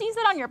 Aren't you supposed to use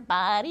that on your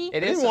body? It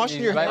didn't is wash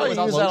something your buy hair. with You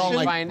all use the that on, lotion.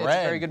 like, Find it's a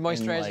bread very good and,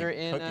 moisturizer like,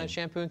 in cooking.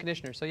 shampoo and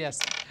conditioner. So yes.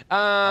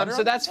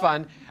 So that's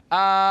fun.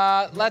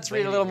 Let's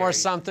read a little more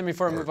something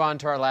before we move on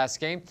to our last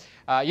game.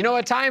 You know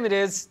what time it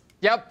is?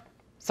 Yep.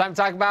 It's time to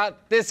talk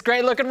about this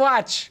great looking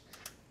watch.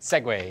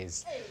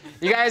 Segways.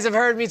 You guys have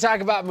heard me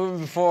talk about moving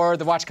before.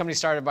 The watch company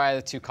started by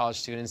the two college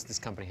students. This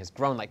company has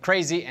grown like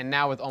crazy, and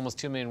now with almost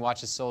 2 million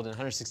watches sold in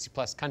 160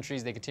 plus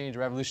countries, they continue to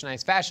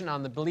revolutionize fashion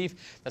on the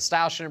belief that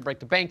style shouldn't break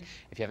the bank.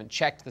 If you haven't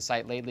checked the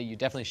site lately, you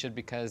definitely should,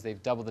 because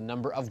they've doubled the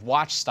number of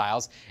watch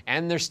styles,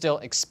 and they're still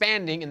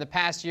expanding. In the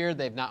past year,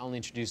 they've not only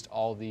introduced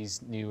all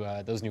these new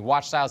those new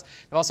watch styles,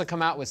 they've also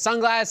come out with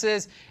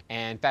sunglasses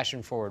and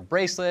fashion-forward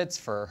bracelets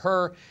for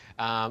her.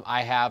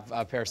 I have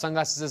a pair of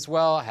sunglasses as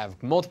well. I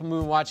have multiple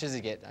Movement watches.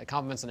 You get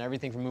compliments on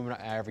everything from Movement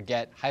I ever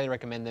get. Highly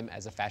recommend them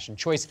as a fashion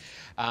choice.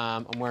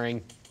 I'm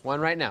wearing one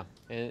right now,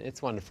 and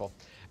it's wonderful.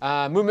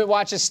 Movement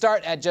watches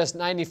start at just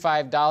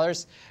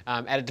 $95.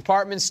 At a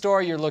department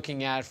store, you're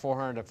looking at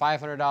 $400 to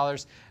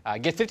 $500.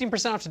 Get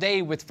 15% off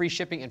today with free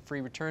shipping and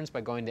free returns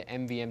by going to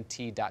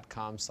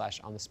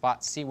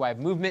mvmt.com/onthespot. See why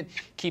Movement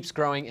keeps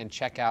growing and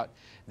check out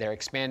their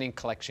expanding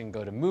collection.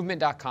 Go to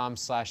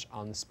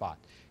movement.com/onthespot.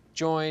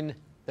 Join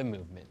the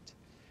movement.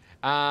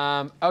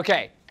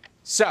 Okay,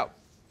 so.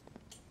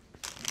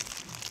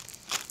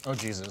 oh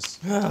Jesus.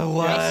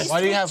 What? Why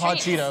do you have hot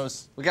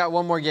Cheetos? We got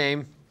one more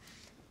game.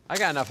 I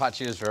got enough hot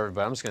Cheetos for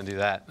everybody. I'm just gonna do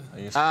that.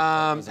 you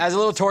As a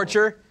little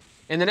torture,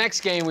 in the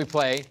next game we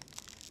play,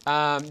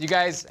 you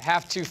guys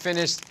have to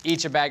finish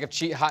each a bag of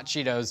hot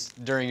Cheetos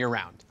during your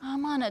round.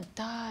 I'm on a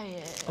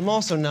diet. I'm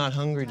also not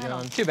hungry,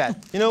 John. Too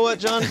bad. You know what,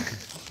 John?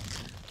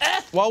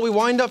 While we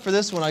wind up for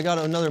this one, I got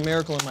another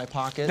miracle in my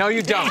pocket. No,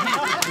 you don't.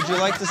 Would you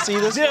like to see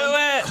this Do one?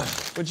 it!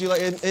 Would you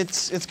like?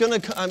 It's gonna.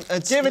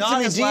 It's Give it to not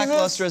me, as Jesus.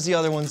 lackluster as the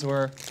other ones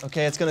were.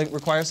 Okay, it's gonna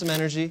require some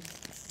energy.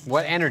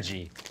 What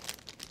energy?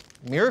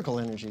 Miracle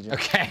energy, John.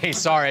 Okay,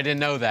 sorry, I didn't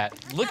know that.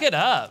 Look it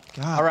up.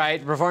 All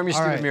right, perform your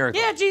All stupid right.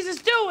 miracle. Yeah, Jesus,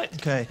 do it!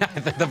 Okay.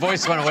 The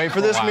voice went away For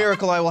a this while.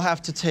 miracle, I will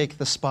have to take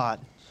the spot.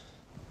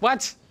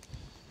 What?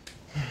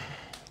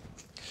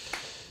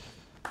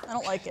 I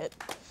don't like it.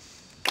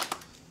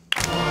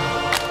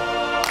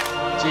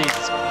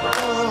 Jesus Christ.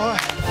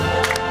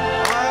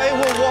 I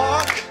will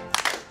walk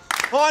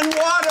on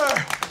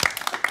water.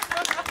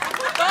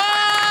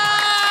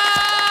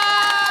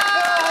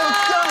 Oh,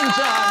 it's done,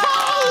 John.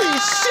 Holy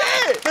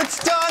shit!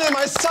 It's done, and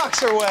my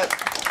socks are wet.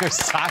 Your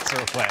socks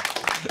are wet.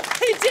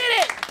 He did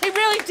it! He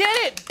really did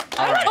it!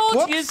 I right.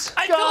 told you, Whoops.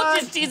 I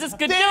told you Jesus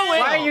could do it!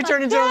 Why are you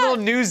turning into a little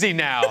newsy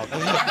now? They're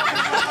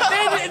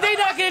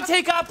not gonna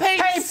take our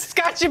papes! Papes,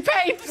 got your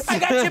papes. I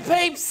got your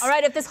papes! All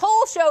right, if this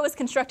whole show is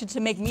constructed to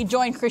make me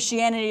join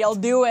Christianity, I'll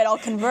do it. I'll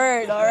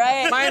convert, all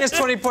right? Minus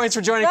 20 points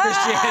for joining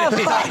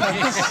Christianity.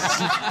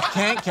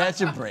 Can't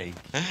catch a break.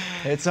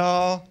 It's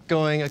all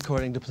going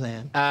according to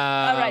plan. All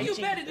right, You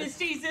better this,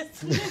 Jesus!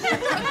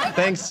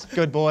 Thanks,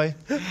 good boy.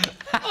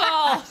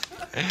 Oh.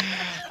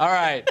 All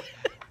right.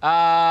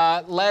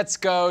 Let's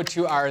go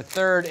to our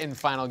third and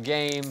final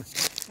game.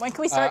 When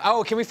can we start?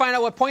 Oh, can we find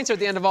out what points are at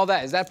the end of all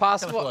that? Is that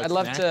possible? like I'd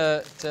love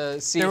snack. to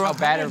see There were how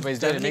bad everybody's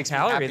doing. It 170 makes me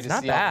happy calories. to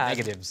Not see all the bad.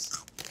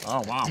 negatives.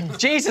 Oh, wow.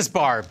 Jesus,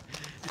 Barb.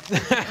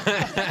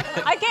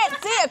 I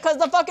can't see it because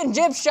the fucking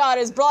jib shot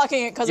is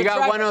blocking it because You it's got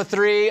right-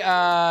 103,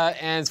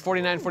 and it's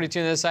 49, 42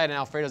 on this side, and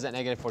Alfredo's at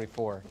negative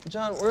 44.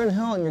 John, we're in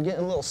hell and you're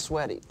getting a little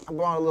sweaty. I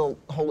brought a little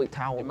holy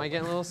towel. Am I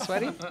getting a little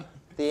sweaty?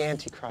 The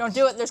Antichrist. Don't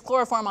do it. There's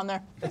chloroform on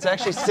there. It's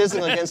actually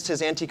sizzling against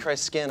his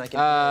Antichrist skin. I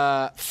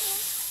can.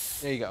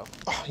 There you go.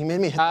 Oh, you made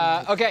me hit the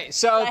mic. Okay,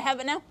 so I have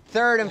it now.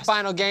 third and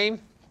final game,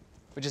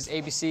 which is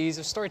ABCs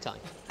of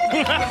storytelling.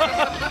 Did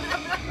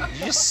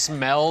you just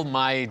smell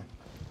my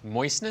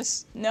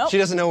moistness? Nope. She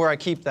doesn't know where I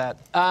keep that.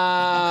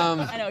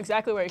 I know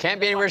exactly where you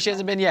Can't be anywhere she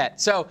hasn't been yet.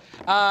 So,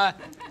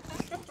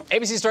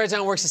 ABC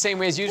Storytelling works the same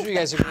way as usual. You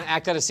guys are going to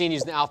act out a scene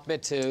using the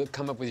alphabet to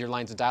come up with your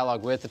lines of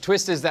dialogue with. The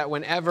twist is that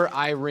whenever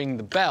I ring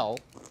the bell,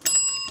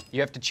 you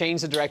have to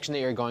change the direction that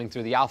you're going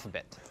through the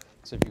alphabet.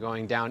 So if you're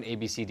going down A,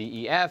 B, C, D,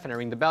 E, F, and I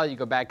ring the bell, you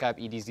go back up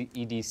E,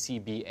 D, C,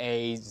 B,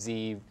 A,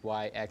 Z,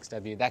 Y, X,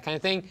 W, that kind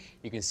of thing.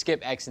 You can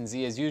skip X and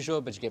Z as usual,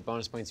 but you get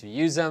bonus points if you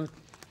use them.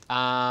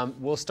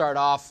 We'll start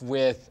off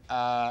with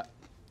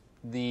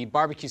the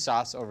barbecue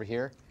sauce over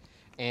here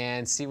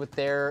and see what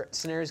their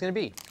scenario is going to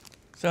be.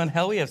 So in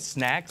hell we have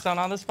snacks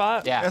on the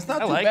spot? Yeah. That's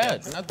not I too like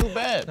bad. it. Not too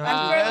bad. I'm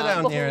bad sure down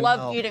people here who in love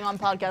hell. eating on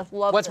podcasts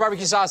love What's this.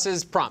 barbecue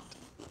sauce's prompt?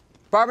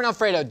 Barb and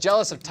Alfredo,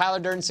 jealous of Tyler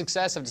Durden's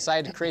success, have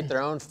decided to create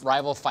their own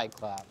rival fight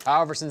club.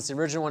 However, since the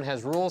original one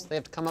has rules, they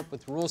have to come up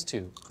with rules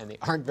too, and they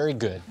aren't very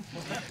good.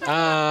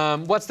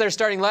 What's their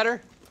starting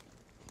letter?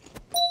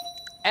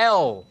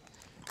 L.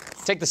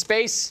 Take the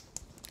space.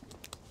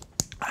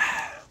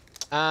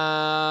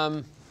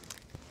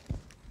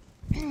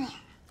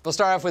 We'll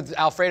start off with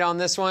Alfredo on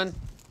this one.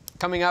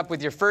 Coming up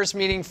with your first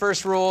meeting,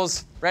 first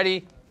rules.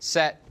 Ready,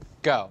 set,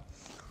 go.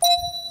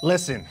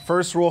 Listen,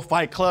 first rule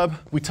Fight Club,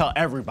 we tell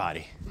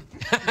everybody.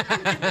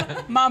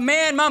 My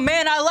man,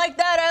 I like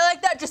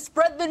that. Just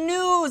spread the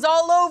news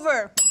all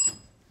over.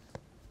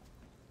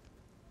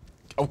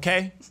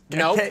 Okay?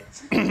 Nope.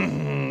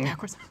 Okay.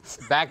 Backwards.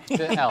 Back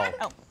to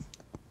L.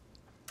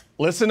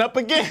 Listen up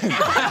again.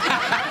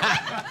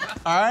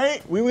 All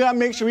right? We gotta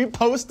make sure we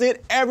post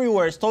it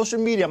everywhere. Social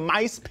media,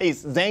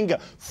 MySpace, Zanga,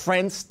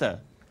 Friendster.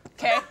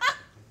 Okay.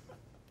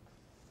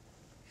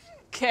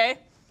 Okay.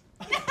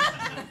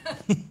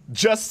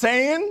 Just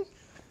saying,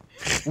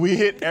 we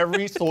hit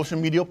every social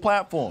media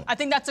platform. I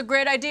think that's a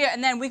great idea.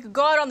 And then we could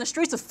go out on the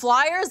streets with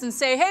flyers and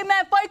say, hey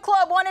man, Fight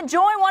Club, wanna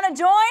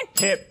join?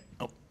 Hip.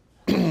 Oh.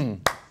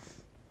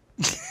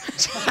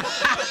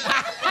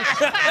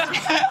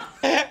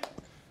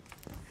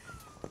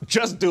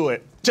 Just do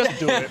it. Just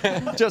do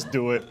it. Just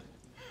do it.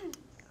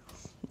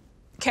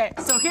 Okay,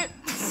 so here,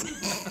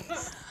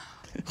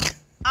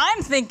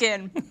 I'm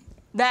thinking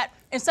that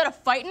instead of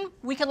fighting,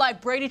 we could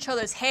like braid each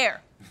other's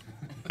hair.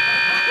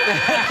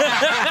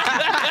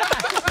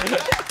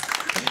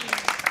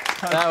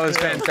 That was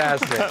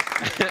fantastic.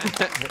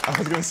 I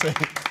was going to say.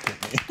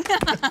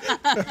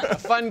 A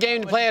fun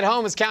game to play at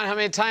home is count how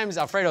many times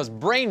Alfredo's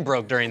brain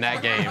broke during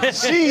that game.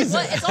 Jesus.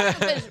 But it's also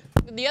because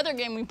the other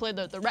game we played,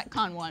 the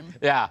retcon one.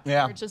 Yeah.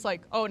 Yeah. Where it's just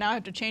like, oh, now I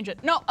have to change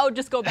it. No, oh,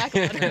 just go back. A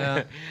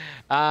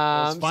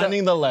letter.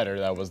 Finding the letter,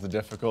 that was the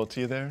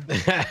difficulty there.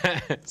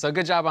 So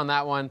good job on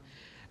that one.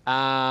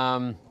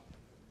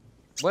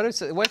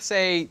 Let's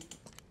say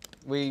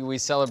we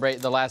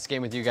celebrate the last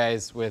game with you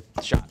guys with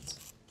shots.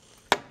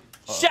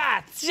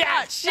 Shots.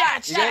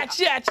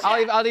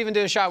 I'll even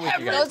do a shot with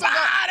you guys.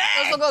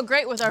 Those will go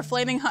great with our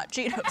flaming hot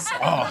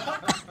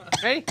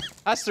Cheetos. Ready?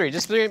 Us three.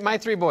 Just my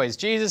three boys.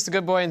 Jesus, the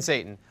good boy, and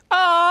Satan.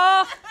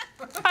 Aw,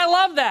 I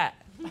love that.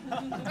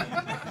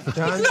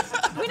 John,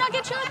 Did we not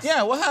get shots?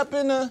 Yeah, what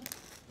happened?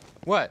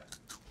 What?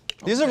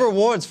 these are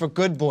rewards for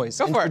good boys.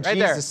 Go and for it, right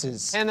there.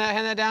 Jesus's. Hand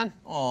that down.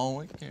 Oh,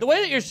 we can't. The way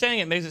that you're saying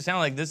it makes it sound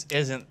like this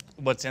isn't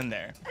what's in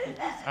there.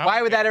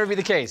 Why would that ever be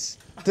the case?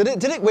 Did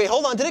it, wait,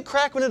 hold on. Did it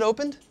crack when it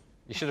opened?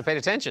 You should have paid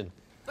attention.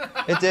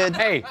 It did.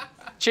 Hey,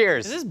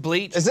 cheers. Is this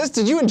bleach?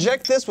 Did you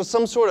inject this with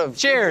some sort of...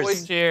 Cheers.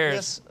 void- Cheers.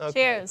 Yes? Okay.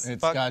 Cheers.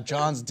 It's got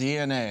John's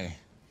DNA.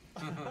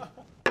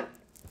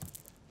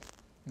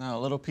 Now, a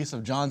little piece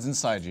of John's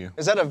inside you.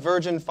 Is that a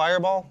virgin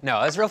fireball?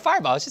 No, it's real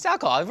Fireball. It's just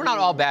alcohol. We're not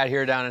all bad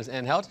here down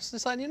in hell.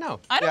 Just letting you know.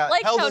 I don't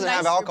like hell how doesn't nice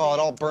have you're alcohol. It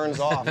being. all burns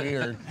off.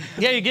 Weird.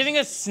 Yeah, you're getting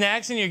us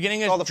snacks and you're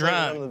getting all us the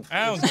flavor drunk. of the-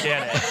 I don't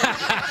get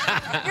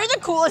it. You're the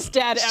coolest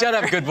dad ever. Shut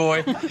up, good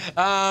boy.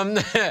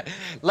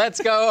 Let's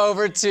go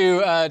over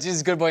to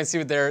Jesus Good Boy and see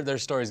what their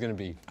story is going to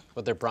be,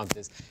 what their prompt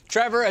is.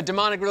 Trevor, a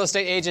demonic real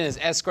estate agent, is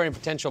escorting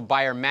potential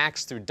buyer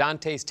Max through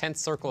Dante's 10th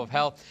circle of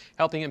hell,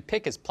 helping him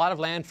pick his plot of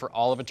land for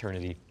all of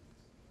eternity.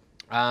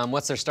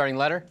 What's their starting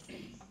letter?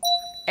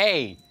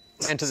 A.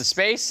 Enter the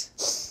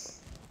space.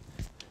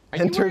 Are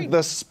you Enter wearing,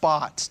 the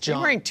spot, You're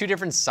John. wearing two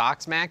different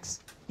socks, Max?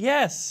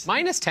 Yes.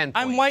 Minus 10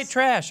 points. I'm white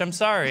trash. I'm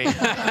sorry.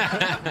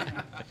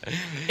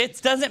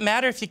 It doesn't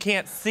matter if you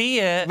can't see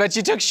it. But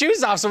you took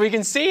shoes off so we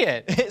can see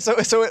it. So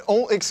it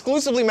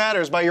exclusively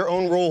matters by your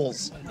own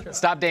rules.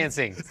 Stop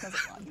dancing.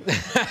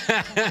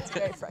 It's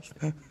very fresh.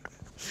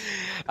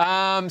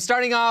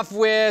 Starting off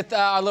with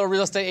our little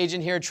real estate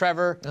agent here,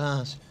 Trevor.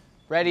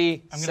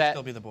 Ready, I'm gonna set,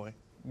 still be the boy.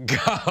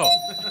 go.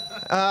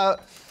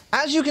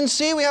 As you can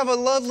see, we have a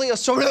lovely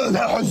assortment of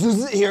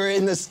houses here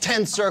in this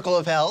 10th circle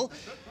of hell.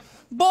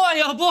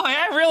 Boy, oh boy,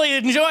 I really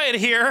enjoy it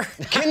here.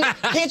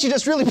 Can't you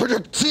just really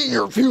see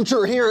your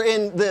future here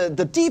in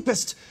the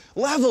deepest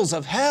levels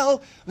of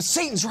hell?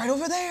 Satan's right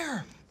over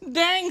there.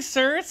 Dang,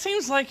 sir, it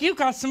seems like you've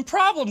got some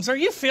problems. Are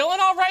you feeling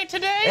all right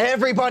today?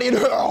 Everybody in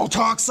hell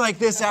talks like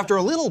this after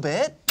a little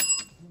bit.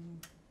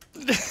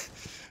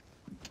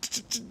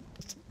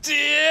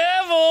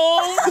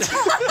 Devils!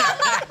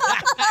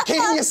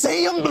 Can you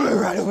see them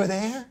right over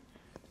there?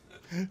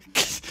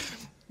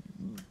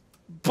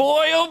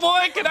 Boy, oh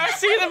boy, can I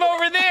see them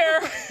over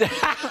there?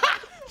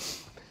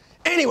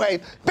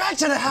 Anyway, back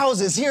to the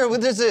houses. Here,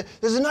 there's a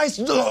nice,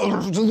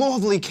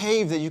 lovely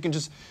cave that you can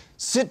just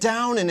sit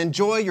down and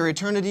enjoy your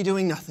eternity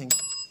doing nothing.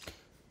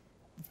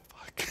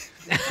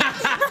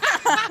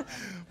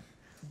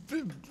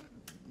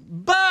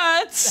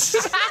 But,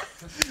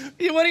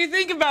 what do you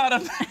think about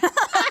them?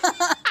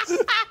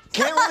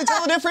 Can't really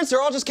tell the difference. They're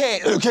all just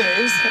caves.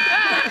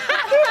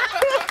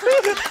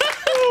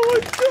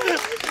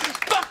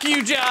 Fuck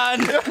you, John.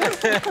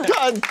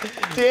 God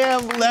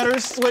damn letter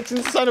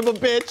switching son of a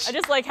bitch. I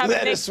just like having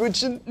Letter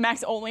switching.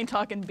 Max only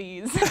talking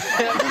bees.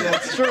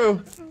 That's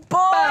true. Boy,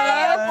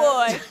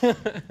 oh boy.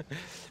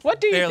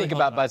 What do you Barely think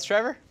hold about on. butts,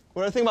 Trevor?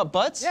 What do I think about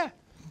butts? Yeah.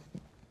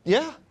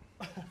 Yeah.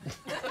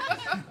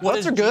 What Butts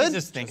does are good.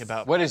 Jesus think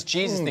about? What does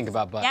Jesus think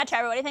about butts? Yeah,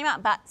 Trevor, what do you think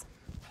about butts?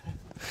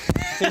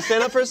 Can you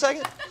stand up for a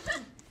second?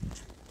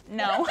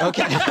 No.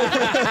 Okay.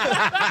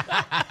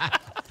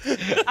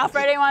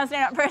 Alfredo, you want to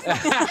stand up first?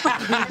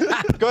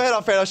 Go ahead,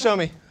 Alfredo. Show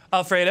me.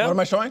 Alfredo? What am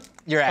I showing?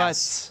 Your ass.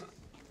 Butts.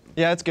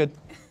 Yeah, it's good.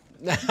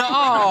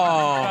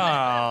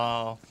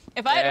 Oh.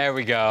 If I had There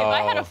we go. If I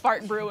had a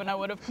fart brew, and I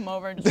would have come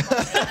over and just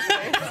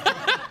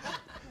farted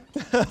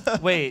in his face.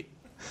 Wait,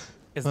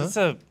 is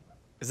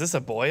this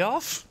a boy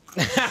off?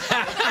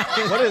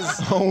 What is?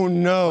 Oh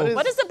no.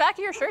 What does the back of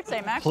your shirt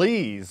say, Max?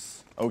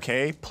 Please.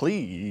 Okay,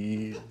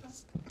 please.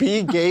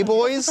 Be gay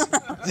boys?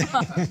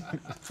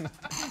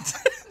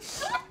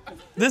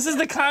 This is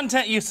the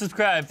content you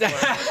subscribe for.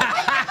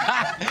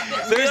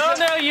 We all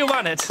know you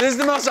want it. This is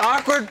the most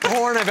awkward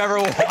porn I've ever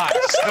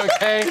watched,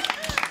 okay?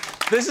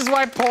 This is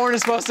why porn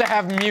is supposed to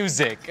have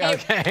music,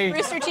 okay?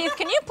 Rooster Teeth,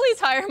 can you please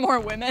hire more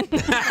women?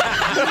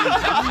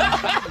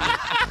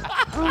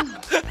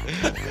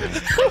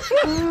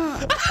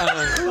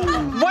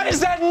 What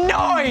is that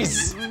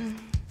noise?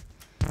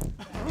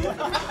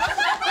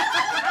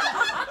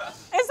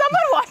 Is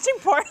someone watching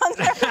porn on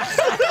their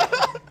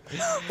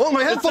Oh,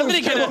 my headphones.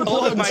 Somebody get a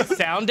hold of my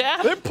sound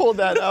app? They pulled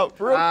that out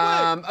real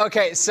quick.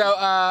 Okay,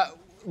 so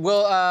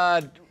we'll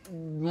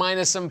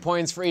minus some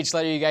points for each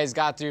letter you guys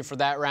got through for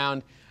that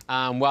round.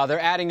 While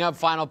they're adding up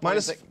final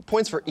points. Minus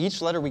points for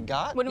each letter we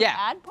got? Would we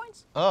add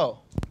points? Oh.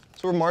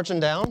 So we're marching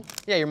down?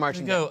 Yeah, you're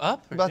marching Go down.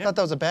 up? I thought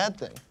that was a bad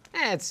thing.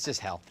 It's just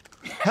hell.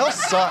 Hell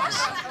sucks.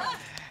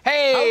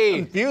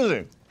 Hey!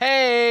 Confusing.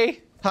 Hey!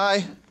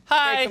 Hi.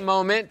 Hi. Take a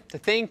moment to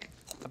think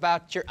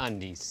about your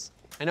undies.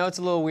 I know it's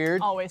a little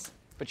weird, Always.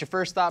 but your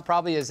first thought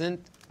probably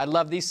isn't, I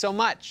love these so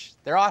much.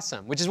 They're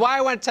awesome, which is why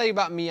I want to tell you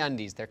about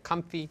MeUndies. They're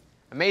comfy,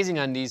 amazing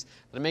undies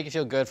that'll make you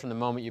feel good from the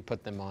moment you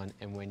put them on.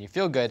 And when you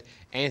feel good,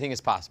 anything is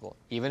possible.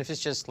 Even if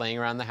it's just laying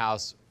around the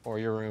house or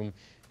your room,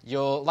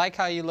 you'll like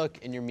how you look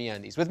in your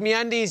MeUndies. With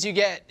MeUndies, you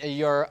get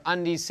your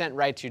undies sent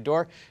right to your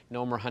door.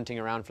 No more hunting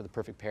around for the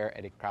perfect pair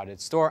at a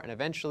crowded store, and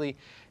eventually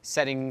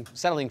settling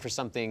for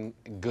something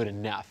good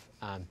enough.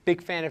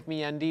 Big fan of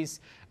MeUndies.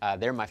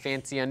 They're my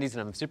fancy undies,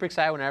 and I'm super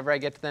excited whenever I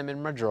get to them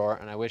in my drawer.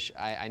 And I wish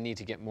I need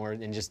to get more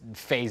and just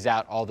phase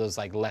out all those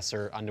like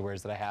lesser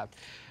underwears that I have.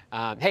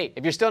 Hey,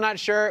 if you're still not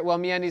sure, well,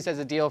 MeUndies has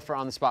a deal for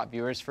on-the-spot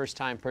viewers.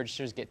 First-time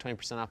purchasers get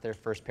 20% off their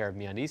first pair of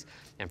MeUndies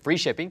and free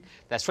shipping.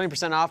 That's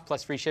 20% off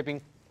plus free shipping.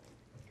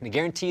 And I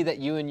guarantee that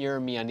you and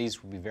your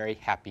MeUndies will be very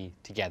happy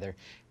together.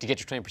 To get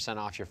your 20%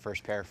 off your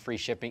first pair, free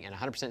shipping, and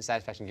 100%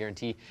 satisfaction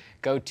guarantee,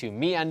 go to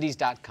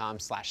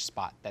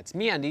MeUndies.com/spot. That's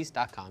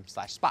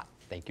MeUndies.com/spot.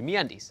 Thank you,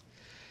 MeUndies.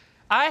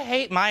 I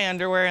hate my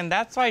underwear, and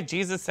that's why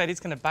Jesus said he's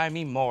going to buy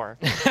me more.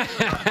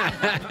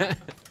 I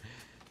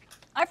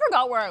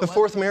forgot where I was. The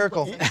fourth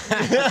miracle.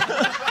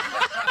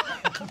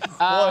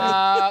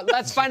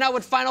 Let's find out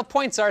what final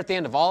points are at the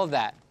end of all of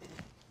that.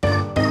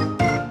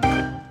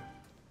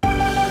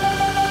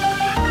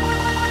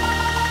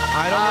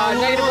 I don't know.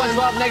 Negative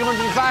 112, negative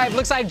 155.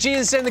 Looks like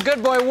Jesus and the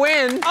good boy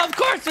win. Of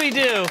course we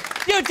do.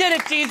 You did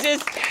it,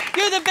 Jesus.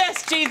 You're the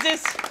best,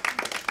 Jesus.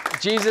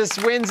 Jesus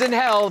wins in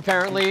hell,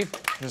 apparently.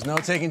 There's no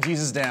taking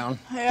Jesus down.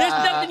 There's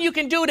nothing you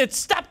can do to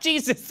stop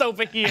Jesus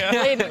over here.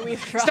 Maybe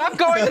we've tried. Stop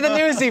going to the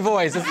newsy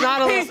voice. It's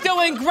not a. He's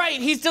doing great.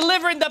 He's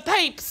delivering the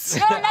papes.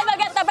 You'll never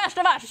get the best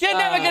of us. You're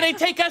never gonna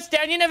take us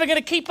down. You're never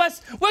gonna keep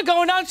us. We're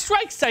going on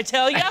strikes, I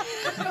tell ya.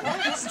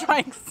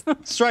 Strikes.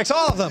 Strikes,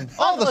 all of them.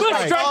 All the We're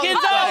strikes. striking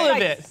all of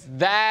it.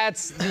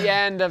 That's the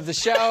end of the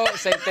show.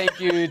 Say thank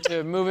you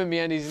to Moving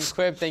MeUndies and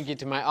Squib. Thank you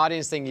to my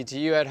audience. Thank you to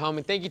you at home.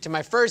 And thank you to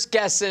my first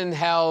guests in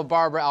hell,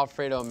 Barbara,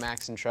 Alfredo,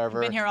 Max, and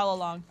Trevor. Been here all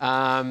along.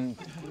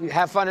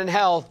 Have fun in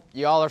hell.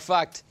 You all are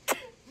fucked.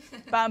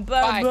 Bye.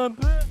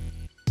 Bye.